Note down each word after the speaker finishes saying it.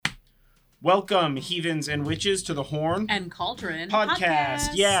Welcome, heathens and witches, to the Horn and Cauldron podcast.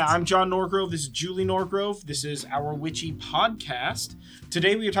 Yeah, I'm John Norgrove. This is Julie Norgrove. This is our witchy podcast.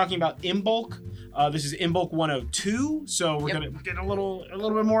 Today we are talking about Imbolc. This is Imbolc 102, so we're gonna get a little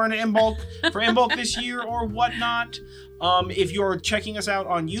bit more into Imbolc for Imbolc this year or whatnot. If you're checking us out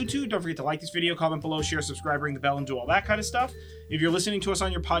on YouTube, don't forget to like this video, comment below, share, subscribe, ring the bell, and do all that kind of stuff. If you're listening to us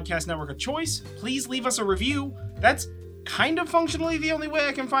on your podcast network of choice, please leave us a review. That's kind of functionally the only way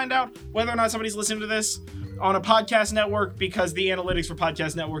I can find out whether or not somebody's listening to this on a podcast network, because the analytics for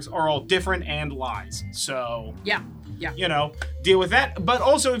podcast networks are all different and lies. So yeah, you know, deal with that. But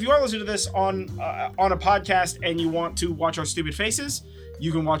also, if you are listening to this on a podcast and you want to watch our stupid faces,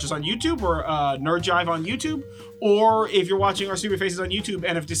 you can watch us on YouTube or Nerd Jive on YouTube. Or if you're watching our stupid faces on YouTube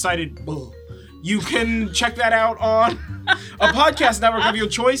and have decided, you can check that out on a podcast network of your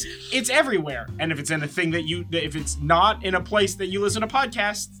choice. It's everywhere. And if it's in a thing if it's not in a place that you listen to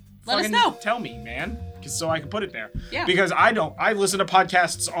podcasts, let us know. Tell me, man, so I can put it there. Yeah. Because I listen to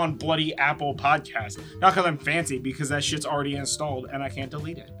podcasts on bloody Apple Podcasts. Not because I'm fancy, because that shit's already installed and I can't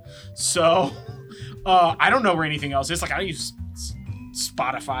delete it. So, I don't know where anything else is. Like, I don't use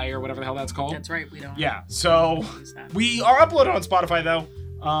Spotify or whatever the hell that's called. That's right, we don't. Yeah, so we are uploaded on Spotify, though.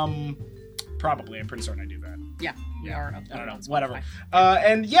 Probably. I'm pretty certain I do that. Yeah, we are uploaded. I don't know. On Spotify. Whatever.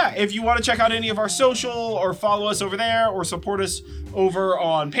 And yeah, if you want to check out any of our social or follow us over there or support us over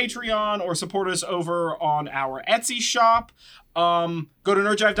on Patreon or support us over on our Etsy shop, go to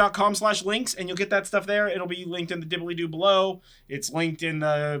nerdjive.com/links and you'll get that stuff there. It'll be linked in the dibbly-doo below. It's linked in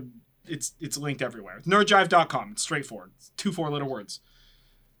the... It's linked everywhere. Nerdjive.com. It's straightforward. It's 2 4-letter words.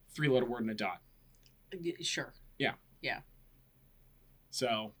 3-letter word and a dot. Sure. Yeah. Yeah.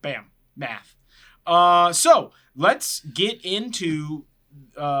 So, bam. Math. So, let's get into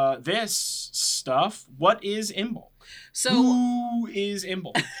this stuff. What is Imbolc? So, who is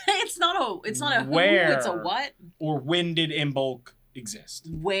Imbolc? it's not a where, who, it's a what? Or when did Imbolc exist?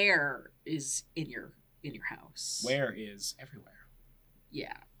 Where is in your house? Where is everywhere?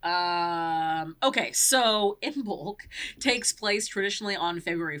 Yeah. Okay, so Imbolc takes place traditionally on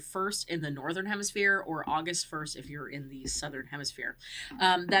February 1st in the northern hemisphere, or August 1st if you're in the southern hemisphere.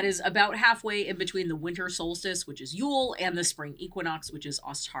 That is about halfway in between the winter solstice, which is Yule, and the spring equinox, which is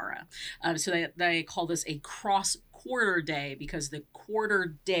Ostara. So they call this a cross-quarter day because the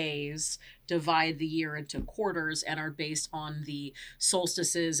quarter days divide the year into quarters and are based on the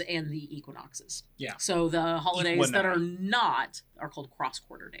solstices and the equinoxes. Yeah. So the holidays that are not are called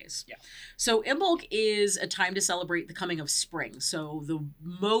cross-quarter days. Yeah. So Imbolc is a time to celebrate the coming of spring. So the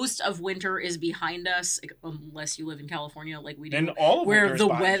most of winter is behind us, unless you live in California like we do, and all of where the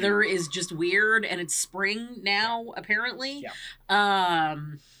weather is just weird and it's spring now, apparently. Yeah.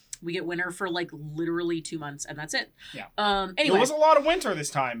 We get winter for like literally 2 months, and that's it. Yeah. Anyway, there was a lot of winter this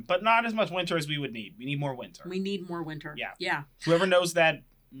time, but not as much winter as we would need. We need more winter. We need more winter. Yeah. Yeah. Whoever knows that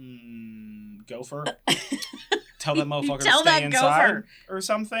gopher, tell that motherfucker tell to stay that inside gopher. Or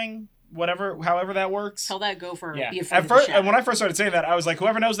something. However that works. Tell that gopher. Yeah. Be afraid At of first, the and when I first started saying that, I was like,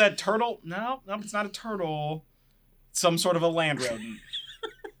 whoever knows that turtle. No, it's not a turtle. It's some sort of a land rodent.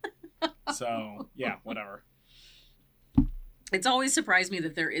 So yeah, whatever. It's always surprised me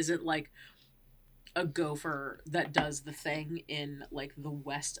that there isn't like a gopher that does the thing in like the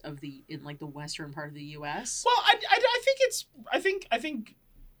western part of the U.S. Well, I think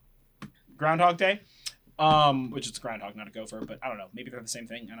Groundhog Day, which is groundhog, not a gopher, but I don't know. Maybe they're the same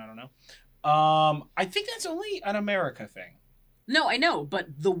thing, and I don't know. I think that's only an America thing. No, I know, but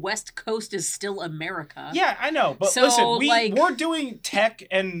the West Coast is still America. Yeah, I know, but so, listen, we're doing tech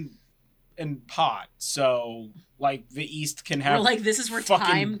and pot, so like the East can have this is where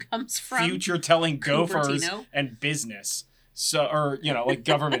time comes from. Future telling gophers Cupertino. And business, so or like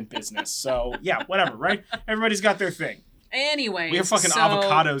government business. So yeah, whatever, right? Everybody's got their thing. Anyway, we have fucking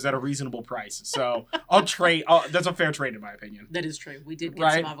avocados at a reasonable price, so I'll trade. That's a fair trade in my opinion. That is true. We did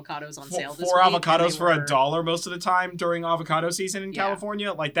get some avocados on sale this week. 4 avocados for $1 most of the time during avocado season in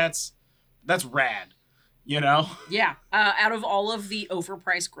California. Like that's rad. Yeah. Out of all of the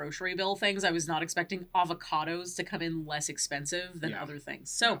overpriced grocery bill things, I was not expecting avocados to come in less expensive than other things.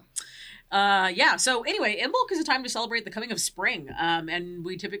 So, So anyway, Imbolc is a time to celebrate the coming of spring. And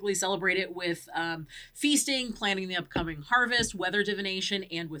we typically celebrate it with feasting, planning the upcoming harvest, weather divination,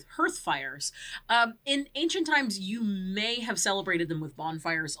 and with hearth fires. In ancient times, you may have celebrated them with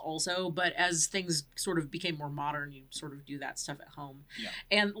bonfires also, but as things sort of became more modern, you sort of do that stuff at home. Yeah.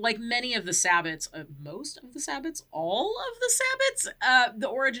 And like many of the sabbats, most of the sabbats, all of the sabbats, the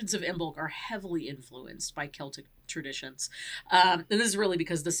origins of Imbolc are heavily influenced by Celtic traditions. And this is really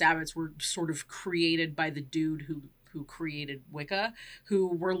because the sabbats were sort of created by the dude who who created Wicca, who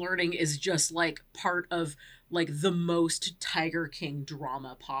we're learning is just like part of like the most Tiger King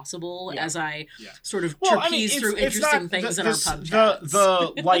drama possible as I sort of trapeze through interesting things in our pub chats.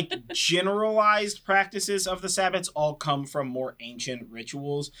 The like generalized practices of the Sabbats all come from more ancient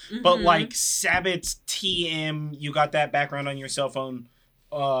rituals, but like Sabbats TM, you got that background on your cell phone,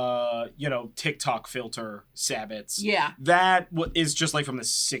 TikTok filter Sabbats. Yeah. That is just like from the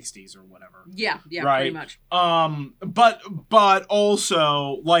 60s or whatever. Yeah, right? Pretty much. But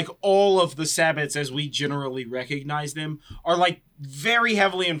also like all of the Sabbats as we generally recognize them are like very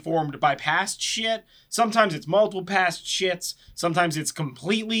heavily informed by past shit. Sometimes it's multiple past shits. Sometimes it's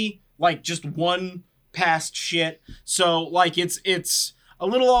completely like just one past shit. So like it's a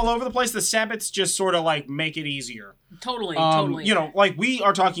little all over the place. The Sabbats just sort of like make it easier. Totally. Like we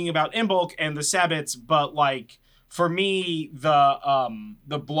are talking about Imbolc and the Sabbats, but like for me,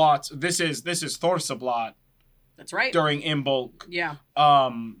 the blots. This is Thorsa blot. That's right. During Imbolc. Yeah.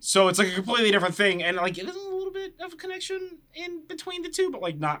 So it's like a completely different thing, and like it is a little bit of a connection in between the two, but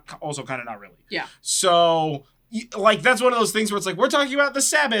like not also kind of not really. Yeah. So like that's one of those things where it's like we're talking about the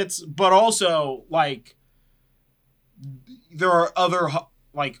Sabbats, but also like there are other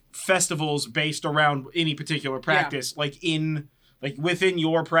like festivals based around any particular practice, like within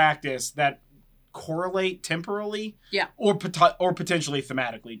your practice that correlate temporally, or potentially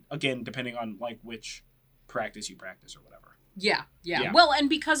thematically, again depending on like which practice you practice or whatever. Yeah. Well, and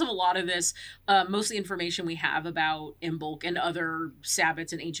because of a lot of this, most of the information we have about Imbolc and other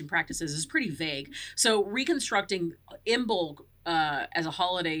Sabbats and ancient practices is pretty vague. So reconstructing Imbolc as a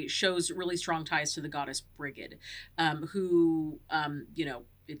holiday shows really strong ties to the goddess Brigid, who,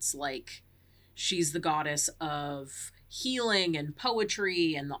 it's like she's the goddess of healing and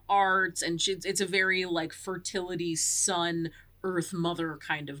poetry and the arts, and it's a very like fertility, sun, Earth Mother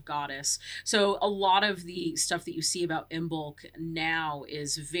kind of goddess. So a lot of the stuff that you see about Imbolc now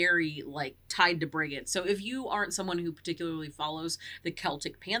is very like tied to Brigid. So if you aren't someone who particularly follows the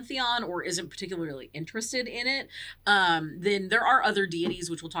Celtic pantheon or isn't particularly interested in it, then there are other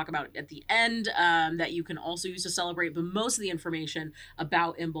deities, which we'll talk about at the end, that you can also use to celebrate. But most of the information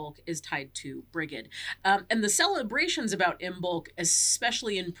about Imbolc is tied to Brigid. And the celebrations about Imbolc,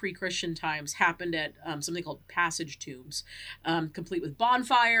 especially in pre-Christian times, happened at something called passage tombs. Complete with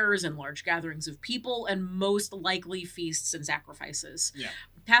bonfires and large gatherings of people, and most likely feasts and sacrifices. Yeah.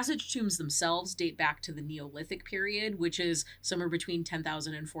 Passage tombs themselves date back to the Neolithic period, which is somewhere between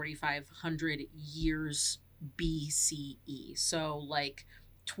 10,000 and 4,500 years BCE. So like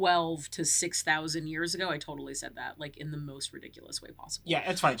 12 to 6,000 years ago. I totally said that like in the most ridiculous way possible. Yeah,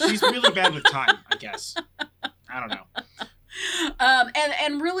 it's fine. She's really bad with time, I guess. I don't know.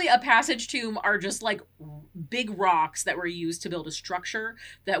 And really a passage tomb are just like big rocks that were used to build a structure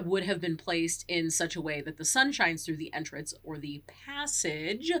that would have been placed in such a way that the sun shines through the entrance or the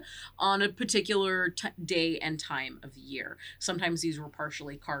passage on a particular day and time of the year. Sometimes these were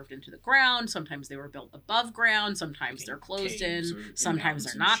partially carved into the ground. Sometimes they were built above ground. Sometimes they're closed in. Sometimes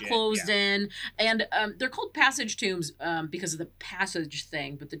they're not closed in. And they're called passage tombs because of the passage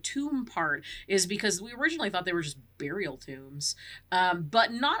thing. But the tomb part is because we originally thought they were just burial tombs.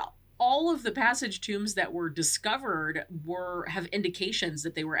 But not all of the passage tombs that were discovered have indications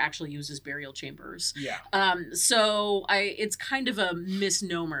that they were actually used as burial chambers. Yeah. So it's kind of a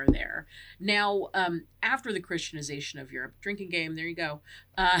misnomer there. Now, after the Christianization of Europe, drinking game, there you go.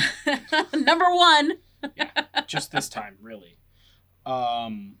 Number one. Yeah, just this time, really.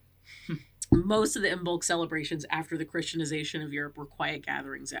 Most of the Imbolc celebrations after the Christianization of Europe were quiet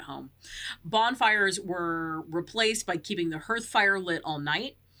gatherings at home. Bonfires were replaced by keeping the hearth fire lit all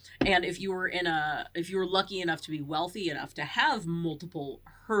night. And if you were lucky enough to be wealthy enough to have multiple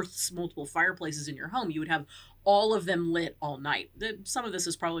hearths, multiple fireplaces in your home, you would have all of them lit all night. Some of this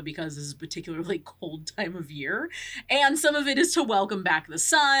is probably because this is a particularly cold time of year. And some of it is to welcome back the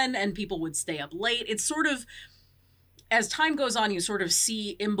sun, and people would stay up late. It's sort of, as time goes on, you sort of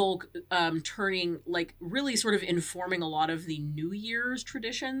see Imbolc turning, like, really sort of informing a lot of the New Year's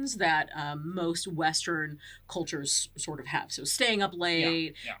traditions that most Western cultures sort of have. So staying up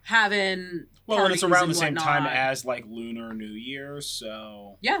late, having well, and it's around the same time as, like, Lunar New Year,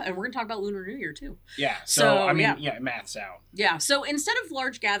 so... Yeah, and we're going to talk about Lunar New Year, too. Yeah, so I mean, it maths out. Yeah, so instead of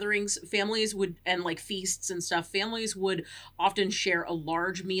large gatherings, families would, and, like, feasts and stuff, families would often share a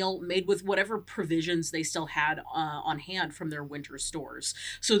large meal made with whatever provisions they still had on hand from their winter stores.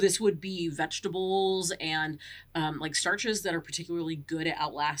 So this would be vegetables and like starches that are particularly good at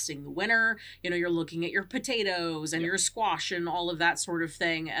outlasting the winter. You know, you're looking at your potatoes and your squash and all of that sort of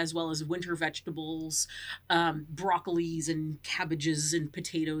thing, as well as winter vegetables, broccolis and cabbages and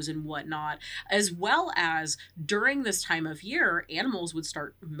potatoes and whatnot, as well as during this time of year, animals would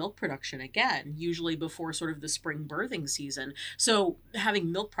start milk production again, usually before sort of the spring birthing season. So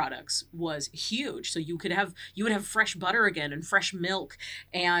having milk products was huge. So you would have fresh butter again and fresh milk.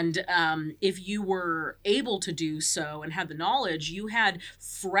 And if you were able to do so and had the knowledge, you had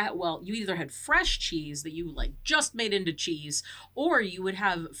you either had fresh cheese that you like just made into cheese, or you would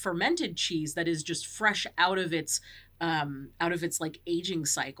have fermented cheese that is just fresh out of its like aging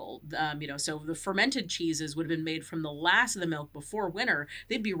cycle. You know, so the fermented cheeses would have been made from the last of the milk before winter.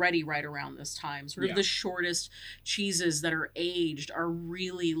 They'd be ready right around this time. Sort of the shortest cheeses that are aged are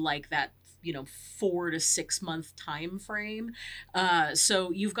really like that, you know, 4 to 6 month time frame.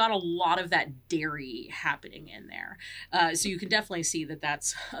 So you've got a lot of that dairy happening in there. So you can definitely see that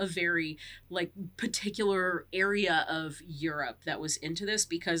that's a very like particular area of Europe that was into this,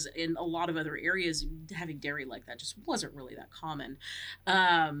 because in a lot of other areas having dairy like that just wasn't really that common.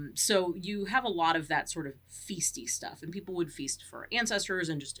 So you have a lot of that sort of feasty stuff, and people would feast for ancestors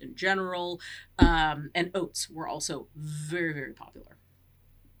and just in general. And oats were also very, very popular.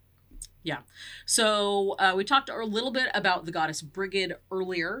 Yeah. So we talked a little bit about the goddess Brigid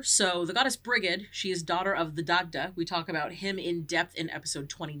earlier. So the goddess Brigid, she is daughter of the Dagda. We talk about him in depth in episode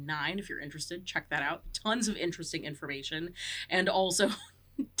 29. If you're interested, check that out. Tons of interesting information, and also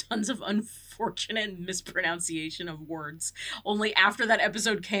tons of unfortunate mispronunciation of words. Only after that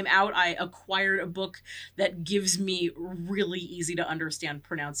episode came out, I acquired a book that gives me really easy to understand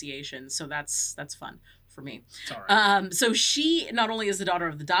pronunciation. So that's fun for me. It's all right. So she not only is the daughter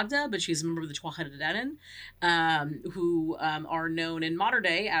of the Dagda, but she's a member of the Tuatha De Danann, who are known in modern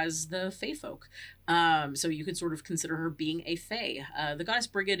day as the Fae folk. So you could sort of consider her being a Fae. The goddess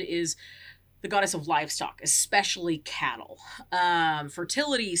Brigid is the goddess of livestock, especially cattle.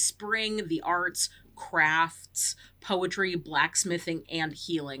 Fertility, spring, the arts, crafts, poetry, blacksmithing, and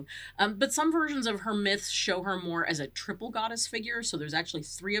healing. But some versions of her myths show her more as a triple goddess figure. So there's actually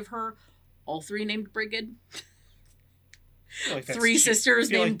 3 of her, all 3 named Brigid. Like 3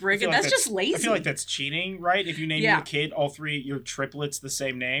 sisters named Brigid. That's just lazy. I feel like that's cheating, right? If you name your kid, all 3, your triplets, the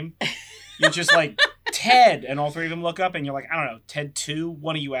same name. You're just like, Ted, and all 3 of them look up and you're like, I don't know, Ted 2,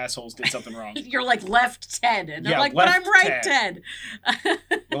 one of you assholes did something wrong. You're like, left Ted. And they're like, but I'm right Ted.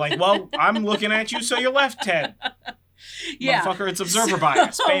 You're like, well, I'm looking at you, so you're left Ted. Yeah. Motherfucker, it's observer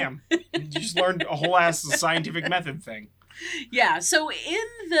bias. Bam. You just learned a whole ass scientific method thing. Yeah, so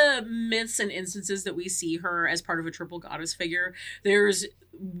in the myths and instances that we see her as part of a triple goddess figure, there's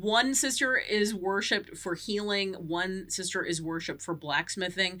one sister is worshipped for healing, one sister is worshipped for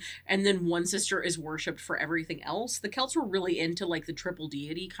blacksmithing, and then one sister is worshipped for everything else. The Celts were really into like the triple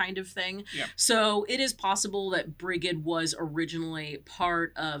deity kind of thing. Yeah. So it is possible that Brigid was originally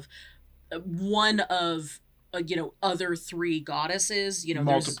part of one of other 3 goddesses,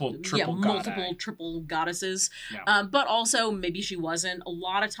 multiple triple goddesses. Yeah. But also maybe she wasn't. A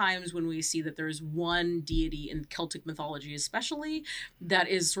lot of times when we see that there's one deity in Celtic mythology, especially, that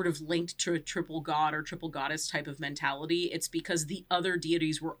is sort of linked to a triple god or triple goddess type of mentality, it's because the other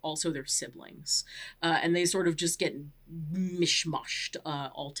deities were also their siblings. And they sort of just get mishmashed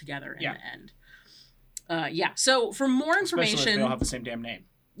all together in the end. So for more information... Especially if they all have the same damn name.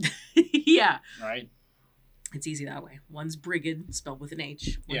 Yeah. Right? It's easy that way. One's Brigid, spelled with an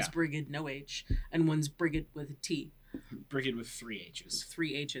H. One's Brigid, no H. And one's Brigid with a T. Brigid with 3 H's.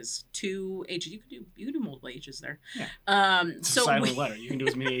 3 H's. 2 H's. You can do multiple H's there. Yeah. It's a silent letter. You can do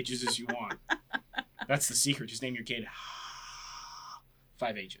as many H's as you want. That's the secret. Just name your kid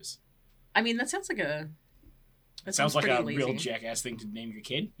 5 H's. I mean, that sounds like a... That sounds like a real jackass thing to name your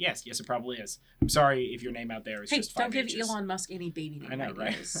kid. Yes, it probably is. I'm sorry if your name out there is just 5 H's. Don't give Elon Musk any baby name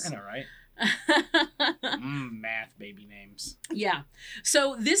ideas. I know, right? Math baby names. Yeah.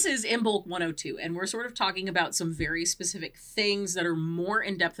 So this is Imbolc 102, and we're sort of talking about some very specific things that are more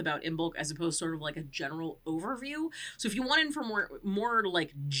in depth about Imbolc as opposed to sort of like a general overview. So if you want more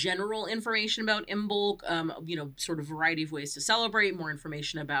like general information about Imbolc, sort of variety of ways to celebrate, more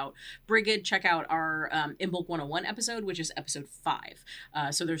information about Brigid, check out our Imbolc 101 episode, which is episode 5.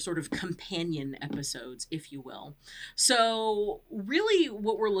 So they're sort of companion episodes, if you will. So really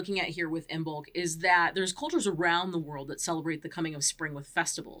what we're looking at here with Imbolc is that there's cultures around the world that celebrate the coming of spring with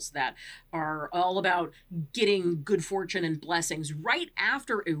festivals that are all about getting good fortune and blessings right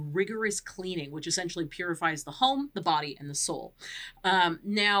after a rigorous cleaning, which essentially purifies the home, the body, and the soul.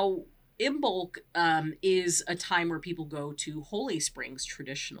 Now, Imbolc is a time where people go to holy springs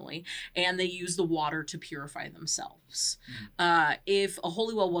traditionally, and they use the water to purify themselves. If a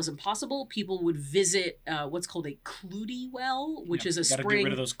holy well wasn't possible, people would visit what's called a Clutie well, which is a spring. Gotta get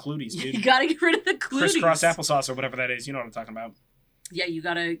rid of those Cluties, dude. You gotta get rid of the Cluties. Crisscross applesauce or whatever that is. You know what I'm talking about. Yeah, you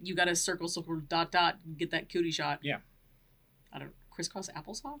gotta circle, dot, dot, get that cootie shot. Yeah. I don't crisscross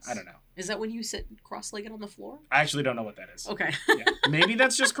applesauce? I don't know. Is that when you sit cross-legged on the floor? I actually don't know what that is. Okay. Yeah. Maybe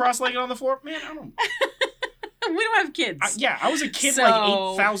that's just cross-legged on the floor. Man, I don't. We don't have kids. I was a kid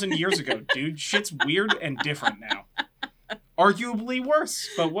like 8,000 years ago, dude. Shit's weird and different now. Arguably worse,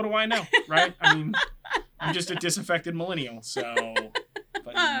 but what do I know, right? I mean, I'm just a disaffected millennial, so.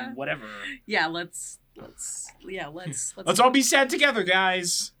 But whatever. Yeah, let's all be sad together,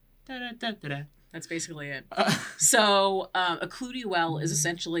 guys. Da-da-da-da-da. That's basically it. So a Clutie well is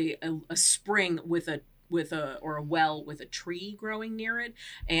essentially a spring with a well with a tree growing near it,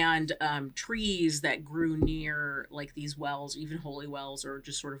 and trees that grew near like these wells, even holy wells or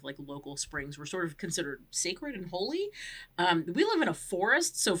just sort of like local springs, were sort of considered sacred and holy. We live in a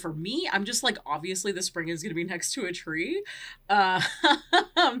forest, so for me, I'm just like, obviously the spring is going to be next to a tree. Yeah.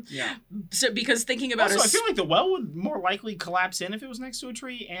 So because thinking about also, I feel like the well would more likely collapse in if it was next to a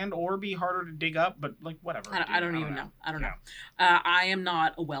tree and or be harder to dig up, but like whatever. I don't even know. I don't know. I am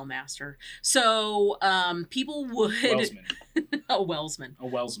not a well master, so. People would a wellsman. A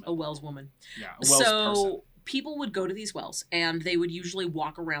wellswoman. Yeah, a wells person. People would go to these wells, and they would usually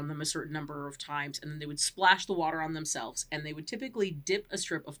walk around them a certain number of times, and then they would splash the water on themselves, and they would typically dip a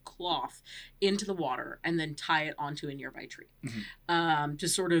strip of cloth into the water and then tie it onto a nearby tree, to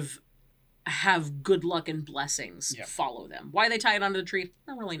sort of have good luck and blessings follow them. Why they tie it onto the tree,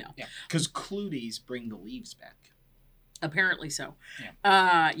 I don't really know. Yeah, because Cluties bring the leaves back. Apparently so.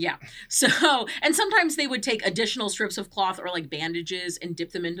 Yeah. So, and sometimes they would take additional strips of cloth or like bandages and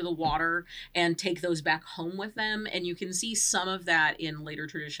dip them into the water and take those back home with them. And you can see some of that in later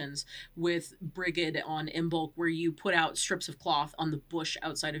traditions with Brigid on Imbolc, where you put out strips of cloth on the bush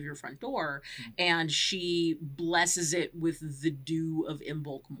outside of your front door, and she blesses it with the dew of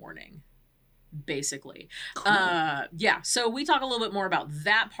Imbolc morning. Basically. Cool. Yeah. So we talk a little bit more about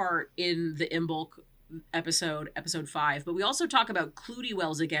that part in the Imbolc episode 5, but we also talk about Clutie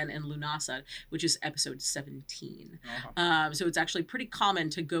wells again in Lunasa, which is episode 17. So it's actually pretty common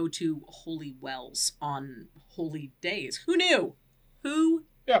to go to holy wells on holy days. Who knew?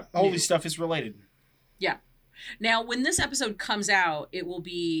 Yeah, holy stuff is related. Yeah. Now, when this episode comes out, it will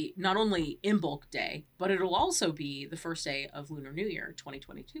be not only Imbolc Day, but it'll also be the first day of Lunar New Year,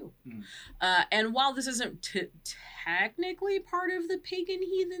 2022. And while this isn't technically part of the pagan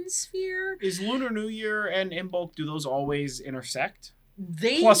heathen sphere... Is Lunar New Year and Imbolc, do those always intersect?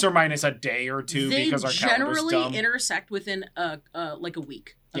 Plus or minus a day or two because our calendar's dumb? They generally intersect within a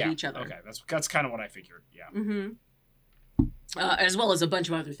week of each other. Okay, that's kind of what I figured, yeah. As well as a bunch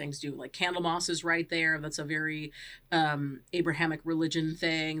of other things too, like Candlemas is right there. That's a very Abrahamic religion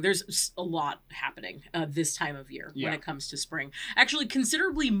thing. There's a lot happening this time of year when it comes to spring. Actually,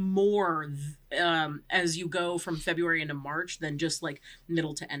 considerably more as you go from February into March than just like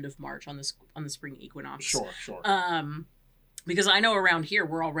middle to end of March on the spring equinox. Sure. Because I know around here,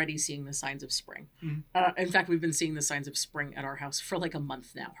 we're already seeing the signs of spring. In fact, we've been seeing the signs of spring at our house for like a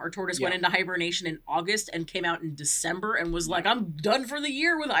month now. Our tortoise went into hibernation in August and came out in December and was like, I'm done for the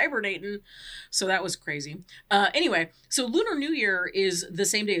year with hibernating. So that was crazy. Anyway, so Lunar New Year is the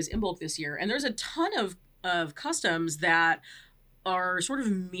same day as Imbolc this year. And there's a ton of customs that are sort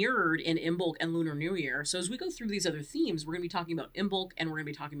of mirrored in Imbolc and Lunar New Year. So as we go through these other themes, we're going to be talking about Imbolc and we're going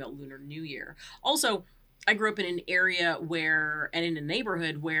to be talking about Lunar New Year. Also, I grew up in an area and in a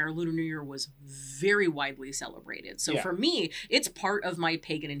neighborhood where Lunar New Year was very widely celebrated. So for me, it's part of my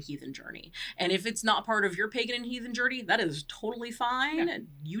pagan and heathen journey. And if it's not part of your pagan and heathen journey, that is totally fine. Yeah.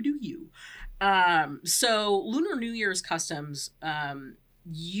 You do you. So Lunar New Year's customs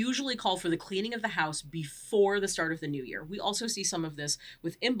usually call for the cleaning of the house before the start of the new year. We also see some of this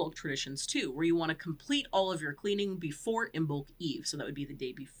with Imbolc traditions too, where you want to complete all of your cleaning before Imbolc Eve. So that would be the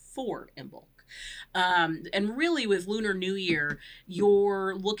day before Imbolc. And really with Lunar New Year,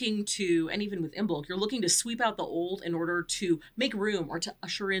 you're looking to, and even with Imbolc, you're looking to sweep out the old in order to make room or to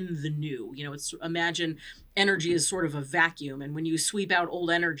usher in the new. You know, imagine energy is sort of a vacuum, and when you sweep out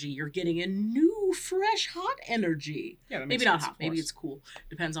old energy, you're getting in new, fresh, hot energy. Yeah, that makes sense, not hot, maybe it's cool.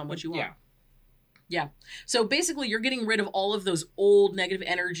 Depends on what you want. Yeah. So basically, you're getting rid of all of those old negative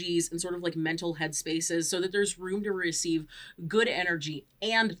energies and sort of like mental headspaces so that there's room to receive good energy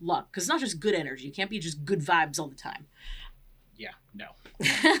and luck. Because it's not just good energy. You can't be just good vibes all the time. Yeah, no.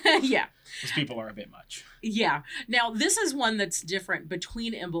 Yeah. Those people are a bit much. Yeah. Now, this is one that's different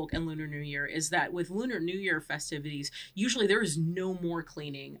between Imbolc and Lunar New Year, is that with Lunar New Year festivities, usually there is no more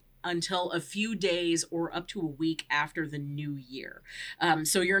cleaning until a few days or up to a week after the new year.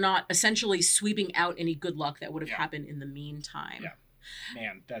 So you're not essentially sweeping out any good luck that would have happened in the meantime. Yeah.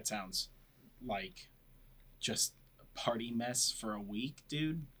 Man, that sounds like just a party mess for a week,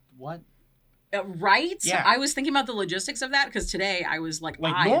 dude. What? Right? Yeah. I was thinking about the logistics of that because today I was like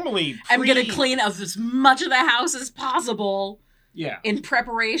normally I'm going to clean up as much of the house as possible. Yeah. In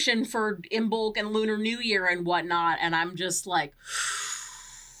preparation for Imbolc and Lunar New Year and whatnot. And I'm just like,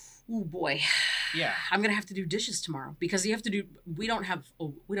 oh boy. Yeah. I'm going to have to do dishes tomorrow because you have to do, we don't have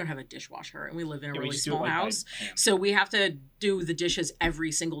a dishwasher and we live in a really small house. So we have to do the dishes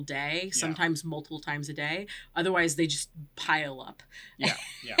every single day, sometimes multiple times a day. Otherwise they just pile up. Yeah.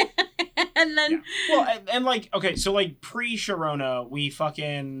 Yeah. And then well, and like, okay, so like pre-Sharona, we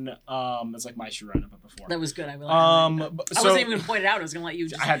fucking it's like my Sharona, but before that was good. I wasn't even gonna point it out. I was gonna let you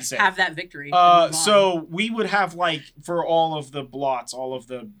just I had to say have that victory. So we would have like for all of the blots, all of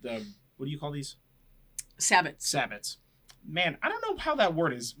the what do you call these? Sabbats. Man, I don't know how that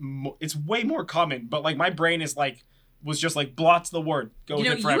word is. It's way more common, but like my brain is like was just like blots the word. Go with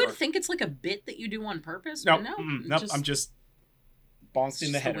it forever. You would think it's like a bit that you do on purpose. No, no, nope. I'm just bonked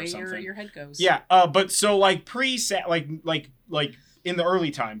in the head or something. The way your head goes. Yeah, but so like like in the early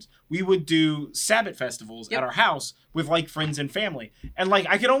times, we would do Sabbat festivals at our house with like friends and family, and like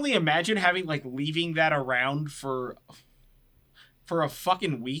I could only imagine having like leaving that around for a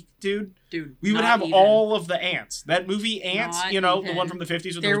fucking week, dude. We would have all of the ants. That movie Ants, the one from the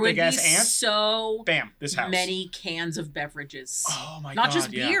 50s with those big ass ants. So bam, this house. Many cans of beverages. Oh my god. Not just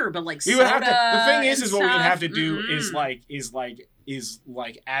beer, but like we soda. Would have to, the thing is what stuff. we would have to do is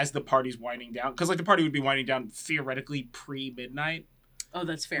like as the party's winding down, because like the party would be winding down theoretically pre-midnight. Oh,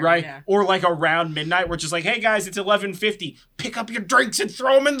 that's fair. Right? Yeah. Or like around midnight, we're just like, hey guys, it's 11:50. Pick up your drinks and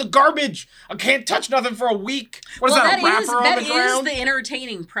throw them in the garbage. I can't touch nothing for a week. What is that, a wrapper on the ground? That is the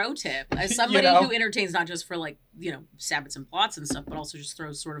entertaining pro tip. As somebody who entertains not just for like, Sabbats and plots and stuff, but also just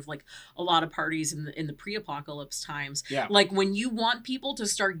throws sort of like a lot of parties in the pre-apocalypse times. Yeah. Like when you want people to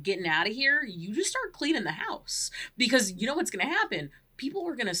start getting out of here, you just start cleaning the house. Because you know what's going to happen? People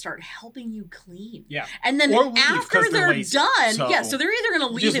are going to start helping you clean. Yeah. And then after they're done, so they're either going to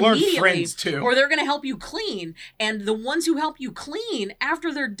leave immediately or they're going to help you clean. And the ones who help you clean,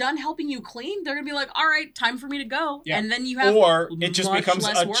 after they're done helping you clean, they're going to be like, all right, time for me to go. Yeah. And then you have Or it just becomes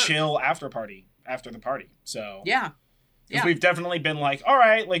a chill after the party. So yeah. Because we've definitely been like, all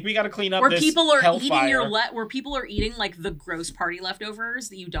right, like we got to clean up where this people are hellfire. where people are eating like the gross party leftovers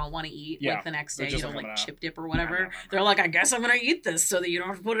that you don't want to eat like the next day, like chip dip or whatever. They're like, I guess I'm gonna eat this so that you don't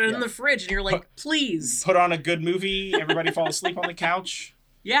have to put it in the fridge. And you're like, please put on a good movie. Everybody fall asleep on the couch.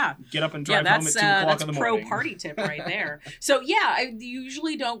 Yeah. Get up and drive home at 2 o'clock in the morning. That's pro party tip right there. So I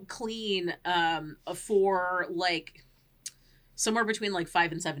usually don't clean for like somewhere between like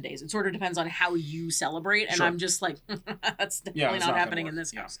 5 and 7 days. It sort of depends on how you celebrate. And I'm just like, that's definitely not happening in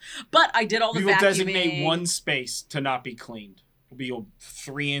this house. But I did all the vacuuming. We will designate one space to not be cleaned. It'll be a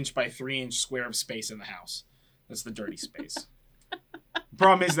 3-inch by 3-inch square of space in the house. That's the dirty space.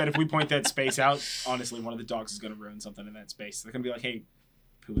 Problem is that if we point that space out, honestly, one of the dogs is going to ruin something in that space. They're going to be like, hey,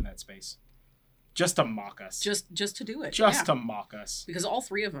 poo in that space. Just to mock us. Just to do it. Just to mock us. Because all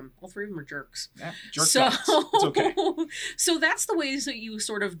three of them are jerks. Yeah, jerks. It's okay. So that's the ways that you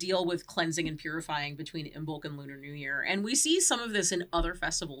sort of deal with cleansing and purifying between Imbolc and Lunar New Year. And we see some of this in other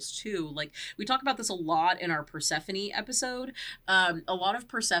festivals too. Like we talk about this a lot in our Persephone episode. A lot of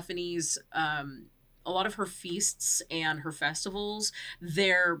Persephone's a lot of her feasts and her festivals,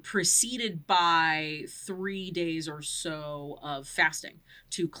 they're preceded by 3 days or so of fasting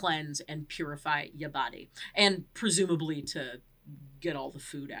to cleanse and purify your body. And presumably to get all the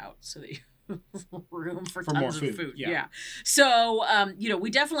food out so that you have room for tons of food. Yeah. So, we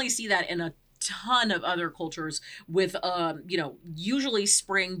definitely see that in a ton of other cultures with usually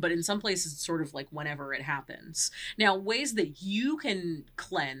spring, but in some places it's sort of like whenever it happens. Now, ways that you can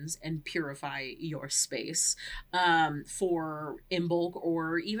cleanse and purify your space for Imbolc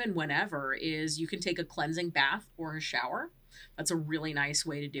or even whenever is you can take a cleansing bath or a shower. That's a really nice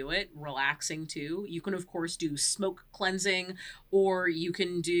way to do it. Relaxing too. You can of course do smoke cleansing, or you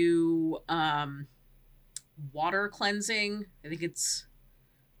can do water cleansing. I think it's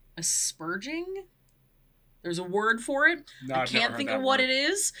asperging. There's a word for it. No, I I've never can't heard think that of what word. it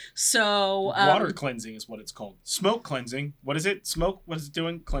is. So Water cleansing is what it's called. Smoke cleansing. What is it? Smoke. What is it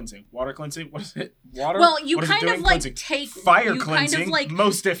doing? Cleansing. Water cleansing. What is it? Water. Well, you what is it kind of doing? like Cleansing. take Fire you cleansing. Kind of like,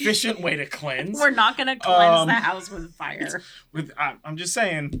 most efficient way to cleanse. We're not gonna cleanse the house with fire. I'm just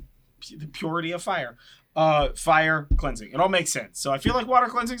saying, the purity of fire. Fire cleansing. It all makes sense. So I feel like water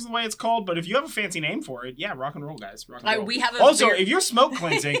cleansing is the way it's called, but if you have a fancy name for it, yeah, rock and roll, guys. Rock and roll. We have a also, if you're smoke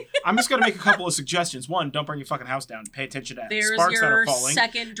cleansing, I'm just gonna make a couple of suggestions. One, don't burn your fucking house down. Pay attention to There's sparks that your are falling.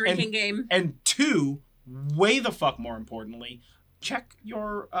 second drinking game. And two, way the fuck more importantly, check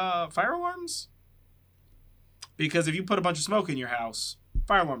your fire alarms. Because if you put a bunch of smoke in your house,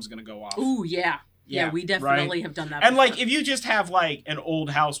 fire alarm's gonna go off. Ooh, yeah. Yeah, we definitely have done that And before. like, if you just have like an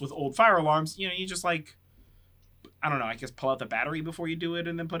old house with old fire alarms, you know, you just like, I don't know, I guess pull out the battery before you do it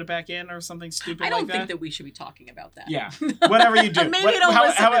and then put it back in or something stupid like that. I don't think that we should be talking about that. Yeah. Whatever you do. Maybe don't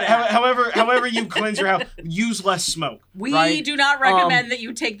listen to that. However you cleanse your house, use less smoke. We do not recommend that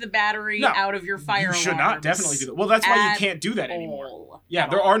you take the battery out of your fire alarms. You should not definitely do that. Well, that's why you can't do that anymore. Yeah,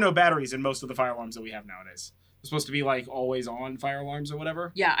 there are no batteries in most of the fire alarms that we have nowadays. They're supposed to be like always on fire alarms or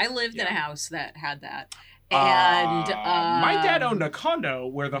whatever. Yeah, I lived in a house that had that. And my dad owned a condo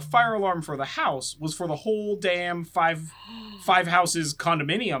where the fire alarm for the house was for the whole damn five houses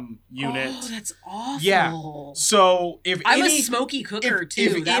condominium unit. Oh, that's awful. Yeah. So if I'm a smoky cooker too.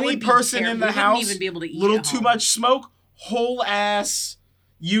 If that any would be person in the house, even be able to eat little too much smoke, whole ass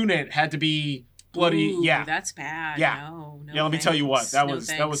unit had to be bloody. Ooh, yeah, that's bad. Yeah, no yeah. Let me tell you what, that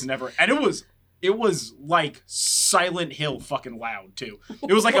was never, and it was like Silent Hill fucking loud too.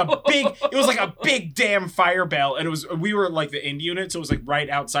 It was like a big damn fire bell, and we were like the end unit, so it was like right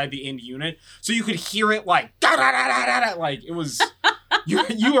outside the end unit, so you could hear it like da da da da da, like it was.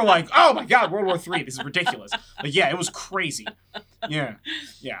 You were like, oh my god, World War III, this is ridiculous. Like, yeah, it was crazy. Yeah.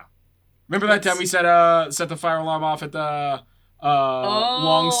 Remember that time we set the fire alarm off at the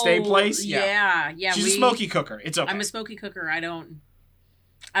long stay place? Yeah. She's a smoky cooker. It's okay. I'm a smoky cooker. I don't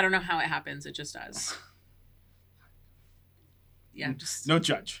know how it happens. It just does. Yeah, just no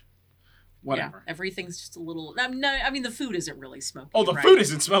judge. Whatever. Yeah, everything's just a little. I mean, the food isn't really smoky. Oh, the food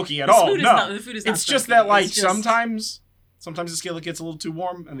isn't smoky at all. No, the food is not. It's just that, like, sometimes the skillet gets a little too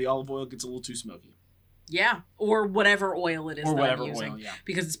warm and the olive oil gets a little too smoky. Yeah, or whatever oil it is that I'm using. Oil, yeah.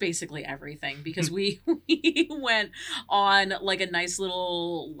 Because it's basically everything. Because we went on like a nice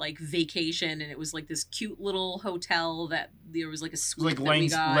little like vacation, and it was like this cute little hotel that there was like a suite that we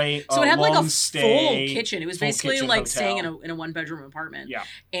got. So it had like a full kitchen. It was basically like staying in a 1-bedroom apartment. Yeah.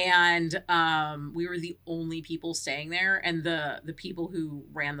 And we were the only people staying there, and the people who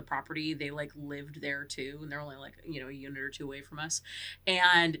ran the property, they like lived there too, and they're only like, you know, a unit or two away from us.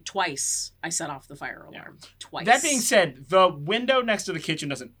 And twice I set off the fire alarm. Yeah. Twice. That being said, the window next to the kitchen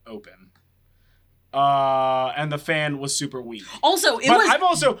doesn't open. And the fan was super weak. Also, I've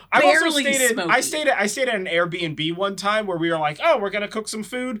also stayed at an Airbnb one time where we were like, oh, we're gonna cook some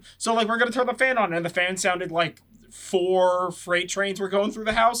food, so like we're gonna turn the fan on, and the fan sounded like 4 freight trains were going through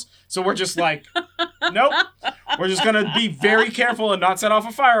the house. So we're just like, nope. We're just gonna be very careful and not set off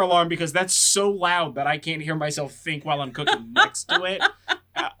a fire alarm because that's so loud that I can't hear myself think while I'm cooking next to it.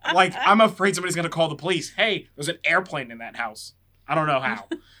 Like, I'm afraid somebody's gonna call the police. Hey, there's an airplane in that house. I don't know how.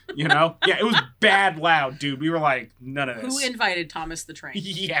 You know? Yeah, it was bad loud, dude. We were like, none of this. Who invited Thomas the Train?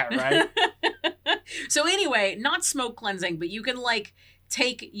 Yeah, right? So anyway, not smoke cleansing, but you can like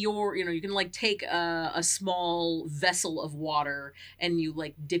take a small vessel of water and you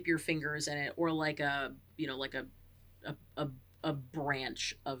like dip your fingers in it, or like a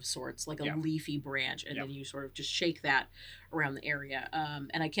branch of sorts, like a leafy branch, and then you sort of just shake that around the area.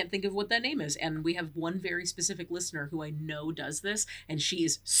 And I can't think of what that name is. And we have one very specific listener who I know does this, and she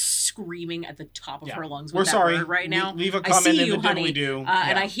is screaming at the top of her lungs. We're sorry right now. Leave a comment in the honey. do.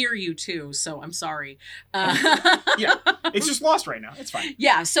 And I hear you too, so I'm sorry. Yeah, it's just lost right now. It's fine.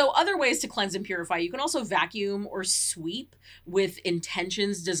 Yeah. So other ways to cleanse and purify: you can also vacuum or sweep with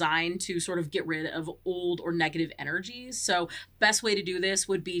intentions designed to sort of get rid of old or negative energies. So best way to do this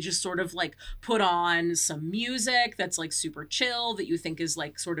would be just sort of like put on some music that's like super chill, that you think is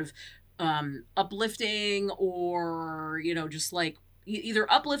like sort of uplifting, or, you know, just like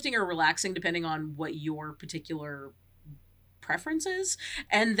either uplifting or relaxing depending on what your particular preference is.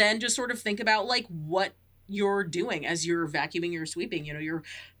 And then just sort of think about like what you're doing as you're vacuuming or sweeping. You know, you're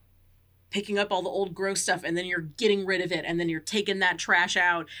picking up all the old gross stuff, and then you're getting rid of it, and then you're taking that trash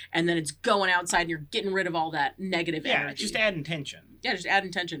out, and then it's going outside and you're getting rid of all that negative energy. Yeah, just add intention. Yeah, just add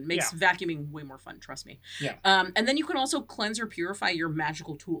intention. Makes vacuuming way more fun, trust me. Yeah. And then you can also cleanse or purify your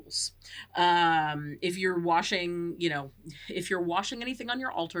magical tools. If you're washing, if you're washing anything on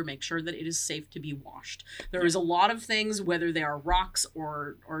your altar, make sure that it is safe to be washed. There is a lot of things, whether they are rocks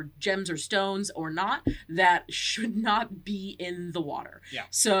or gems or stones or not, that should not be in the water. Yeah.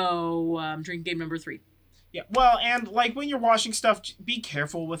 So, drinking game number 3. Yeah, well, and like when you're washing stuff, be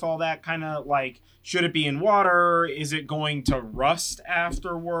careful with all that. Kind of like, should it be in water? Is it going to rust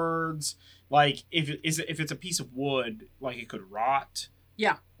afterwards? Like, if it's a piece of wood, like it could rot.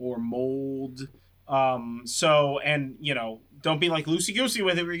 Yeah. Or mold. So, and don't be like loosey goosey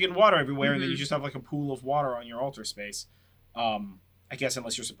with it where you're getting water everywhere, and then you just have like a pool of water on your altar space. I guess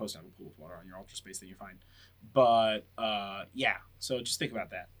unless you're supposed to have a pool of water on your altar space, then you're fine. But yeah, so just think about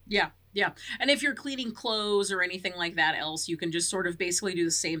that. Yeah. And if you're cleaning clothes or anything like that else, you can just sort of basically do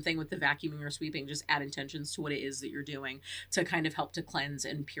the same thing with the vacuuming or sweeping. Just add intentions to what it is that you're doing to kind of help to cleanse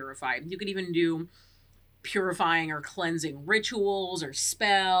and purify. You could even do purifying or cleansing rituals or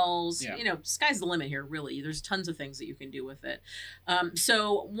spells. Sky's the limit here, really. There's tons of things that you can do with it.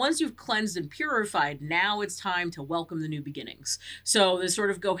 So once you've cleansed and purified, now it's time to welcome the new beginnings. So this sort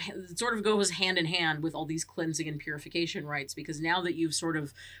of goes hand in hand with all these cleansing and purification rites, because now that you've sort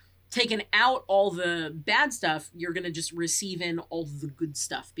of taken out all the bad stuff, you're going to just receive in all the good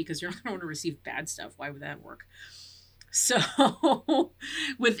stuff, because you're not going to want to receive bad stuff. Why would that work? So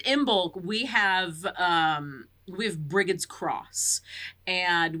with Imbolc, we have Brigid's cross,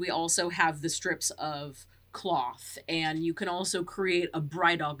 and we also have the strips of cloth, and you can also create a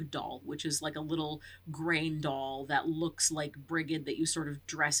Brigid doll, which is like a little grain doll that looks like Brigid, that you sort of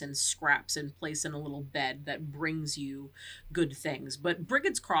dress in scraps and place in a little bed that brings you good things. But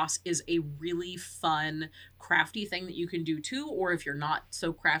Brigid's cross is a really fun, crafty thing that you can do too, or if you're not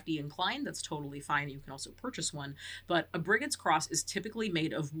so crafty inclined, that's totally fine. You can also purchase one. But a Brigid's cross is typically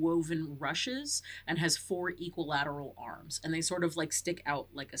made of woven rushes and has 4 equilateral arms, and they sort of like stick out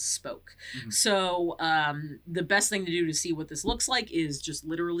like a spoke. So the best thing to do to see what this looks like is just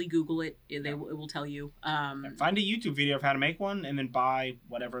literally Google it. It will tell you. Find a YouTube video of how to make one, and then buy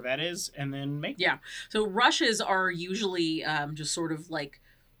whatever that is, and then make one. So rushes are usually just sort of like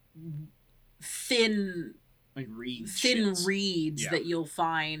thin reeds that you'll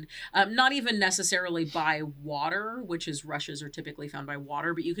find, not even necessarily by water, which is rushes are typically found by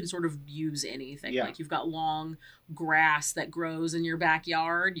water, but you can sort of use anything. Like you've got long grass that grows in your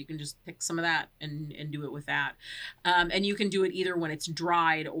backyard, you can just pick some of that and do it with that. And you can do it either when it's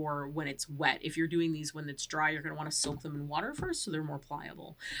dried or when it's wet. If you're doing these when it's dry, you're going to want to soak them in water first so they're more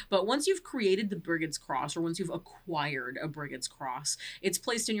pliable. But once you've created the Brigid's cross, or once you've acquired a Brigid's cross, it's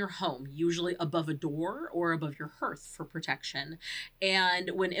placed in your home, usually above a door or above your hearth for protection.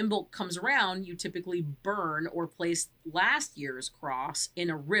 And when Imbolc comes around, you typically burn or place last year's cross in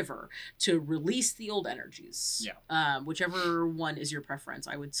a river to release the old energies. Whichever one is your preference.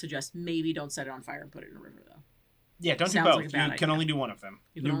 I would suggest maybe don't set it on fire and put it in a river, though. Yeah, don't do both. Like you can only do one of them.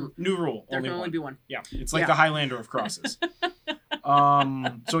 New rule. There can only be one. Yeah, it's like the Highlander of crosses.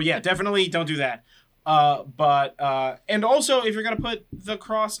 So yeah, definitely don't do that. And also, if you're gonna put the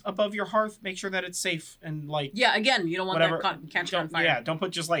cross above your hearth, make sure that it's safe and like. Yeah, again, you don't want that catch on fire. Yeah, don't put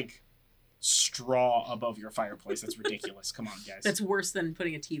just like straw above your fireplace. That's ridiculous. Come on, guys. That's worse than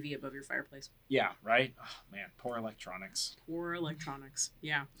putting a TV above your fireplace. Yeah, right? Oh, man, poor electronics.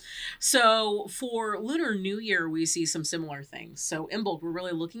 Yeah. So for Lunar New Year, we see some similar things. So Imbolc, we're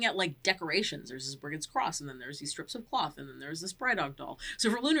really looking at like decorations. There's this Brigid's cross, and then there's these strips of cloth, and then there's this Brigid doll. So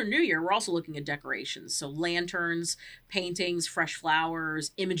for Lunar New Year, we're also looking at decorations. So lanterns, paintings, fresh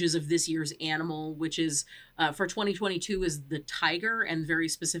flowers, images of this year's animal, which is for 2022 is the tiger, and very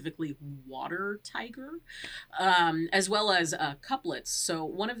specifically water tiger, as well as couplets. So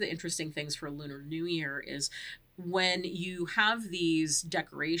one of the interesting things for Lunar New Year is when you have these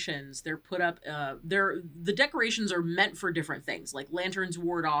decorations, they're put up, the decorations are meant for different things. Like lanterns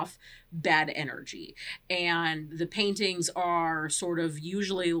ward off bad energy, and the paintings are sort of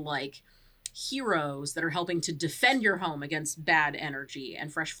usually like heroes that are helping to defend your home against bad energy,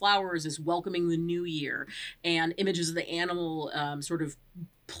 and fresh flowers is welcoming the new year, and images of the animal sort of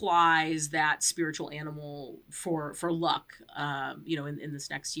plies that spiritual animal for luck in this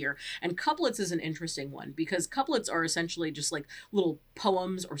next year. And couplets is an interesting one, because couplets are essentially just like little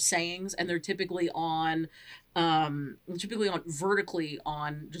poems or sayings, and they're typically on typically on vertically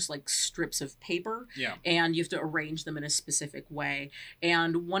on just like strips of paper. Yeah. And you have to arrange them in a specific way.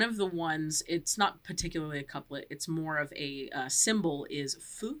 And one of the ones, it's not particularly a couplet, it's more of a symbol, is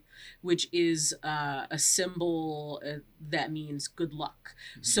fu, which is a symbol that means good luck.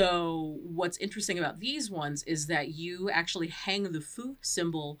 Mm-hmm. So what's interesting about these ones is that you actually hang the fu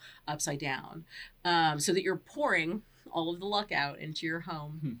symbol upside down, so that you're pouring all of the luck out into your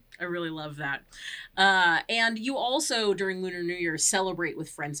home. I really love that. And you also, during Lunar New Year, celebrate with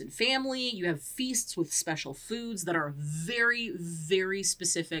friends and family. You have feasts with special foods that are very, very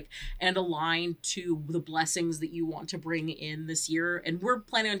specific and aligned to the blessings that you want to bring in this year. And we're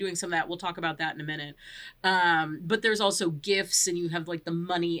planning on doing some of that. We'll talk about that in a minute. But there's also gifts, and you have like the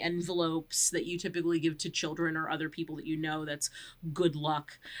money envelopes that you typically give to children or other people that you know that's good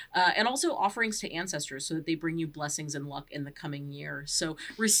luck. And also offerings to ancestors so that they bring you blessings and luck in the coming year. So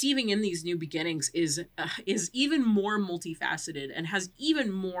receiving in these new beginnings is even more multifaceted and has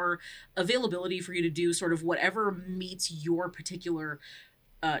even more availability for you to do sort of whatever meets your particular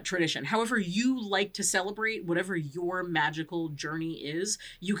tradition. However you like to celebrate, whatever your magical journey is,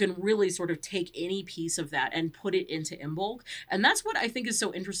 you can really sort of take any piece of that and put it into Imbolc. And that's what I think is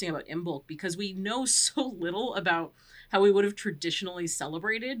so interesting about Imbolc, because we know so little about how we would have traditionally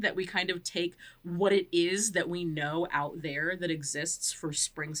celebrated, that we kind of take what it is that we know out there that exists for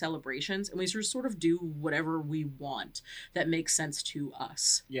spring celebrations, and we sort of do whatever we want that makes sense to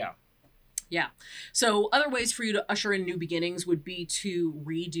us. Yeah. Yeah. So other ways for you to usher in new beginnings would be to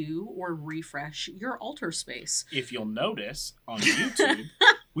redo or refresh your altar space. If you'll notice on YouTube,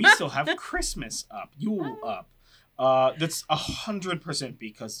 we still have Christmas up, Yule up. That's 100%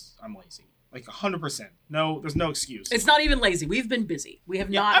 because I'm lazy. Like 100%. No, there's no excuse. It's not even lazy. We've been busy. We have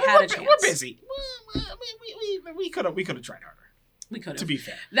not had a chance. We're busy. We could have tried harder. We could have. To be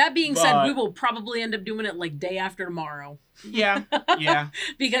fair. That being said, we will probably end up doing it like day after tomorrow. Yeah.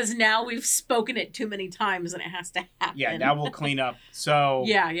 Because now we've spoken it too many times and it has to happen. Yeah, now we'll clean up. So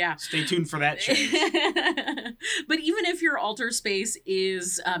yeah. Stay tuned for that change. But even if your altar space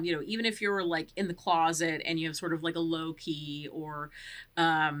is, even if you're like in the closet and you have sort of like a low key or,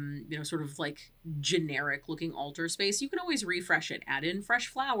 sort of like generic looking altar space, you can always refresh it, add in fresh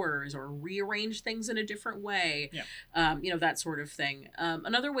flowers or rearrange things in a different way. Yeah. That sort of thing.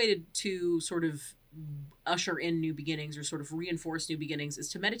 Another way to sort of usher in new beginnings or sort of reinforce new beginnings is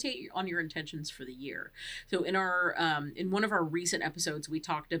to meditate on your intentions for the year. So in our in one of our recent episodes, we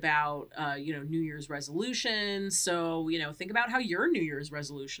talked about New Year's resolutions. So think about how your New Year's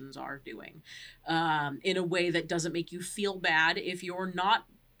resolutions are doing in a way that doesn't make you feel bad if you're not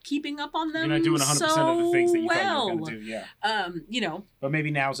keeping up on them. You're not doing 100% of the things that you thought you were going to do. Yeah. But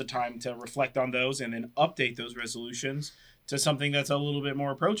maybe now's a time to reflect on those and then update those resolutions to something that's a little bit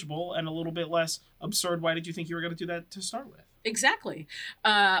more approachable and a little bit less absurd. Why did you think you were going to do that to start with? Exactly.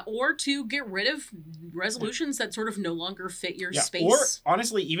 Or to get rid of resolutions that sort of no longer fit your space. Or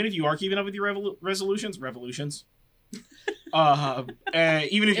honestly, even if you are keeping up with your resolutions, even if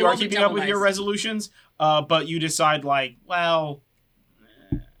you are keeping up with your resolutions, but you decide like, well,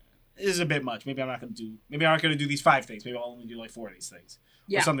 this is a bit much. Maybe I'm not going to do these 5 things. Maybe I'll only do like 4 of these things.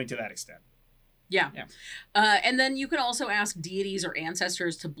 Yeah. Or something to that extent. Yeah. And then you can also ask deities or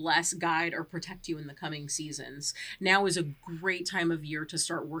ancestors to bless, guide, or protect you in the coming seasons. Now is a great time of year to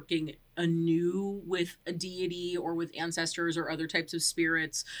start working anew with a deity or with ancestors or other types of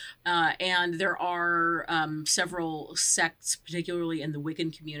spirits. And there are several sects, particularly in the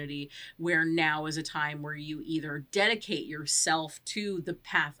Wiccan community, where now is a time where you either dedicate yourself to the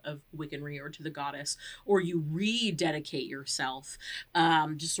path of Wiccanry or to the goddess, or you rededicate yourself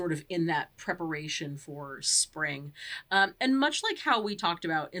just sort of in that preparation for spring. And much like how we talked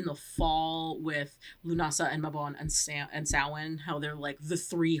about in the fall with Lunasa and Mabon and Samhain, how they're like the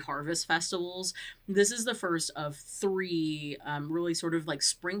 3 harvest festivals, this is the first of 3 really sort of like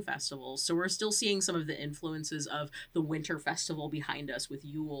spring festivals. So we're still seeing some of the influences of the winter festival behind us with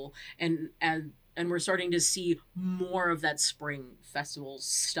Yule, and we're starting to see more of that spring festival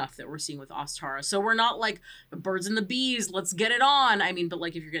stuff that we're seeing with Ostara. So we're not like the birds and the bees, let's get it on. I mean, but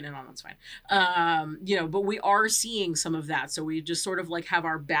like if you're getting it on, that's fine. But we are seeing some of that. So we just sort of like have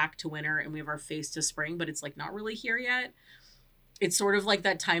our back to winter and we have our face to spring, but it's like not really here yet. It's sort of like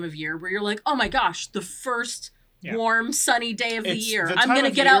that time of year where you're like, oh my gosh, the first warm, sunny day of the year. I'm going to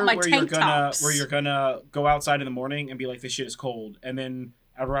get out my tank tops. Where you're going to go outside in the morning and be like, this shit is cold. And then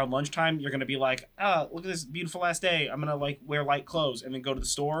around lunchtime, you're going to be like, look at this beautiful last day. I'm going to like wear light clothes and then go to the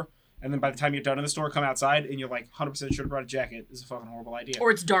store. And then by the time you're done in the store, come outside and you're like 100% should have brought a jacket. This is a fucking horrible idea.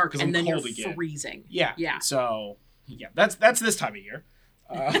 Or it's dark and then you're freezing. Yeah. So, yeah, that's this time of year.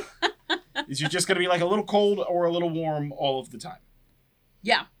 Is you're just going to be like a little cold or a little warm all of the time.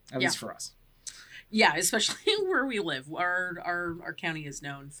 Yeah. At least for us. Yeah, especially where we live. Our county is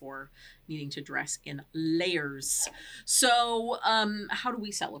known for needing to dress in layers. So, how do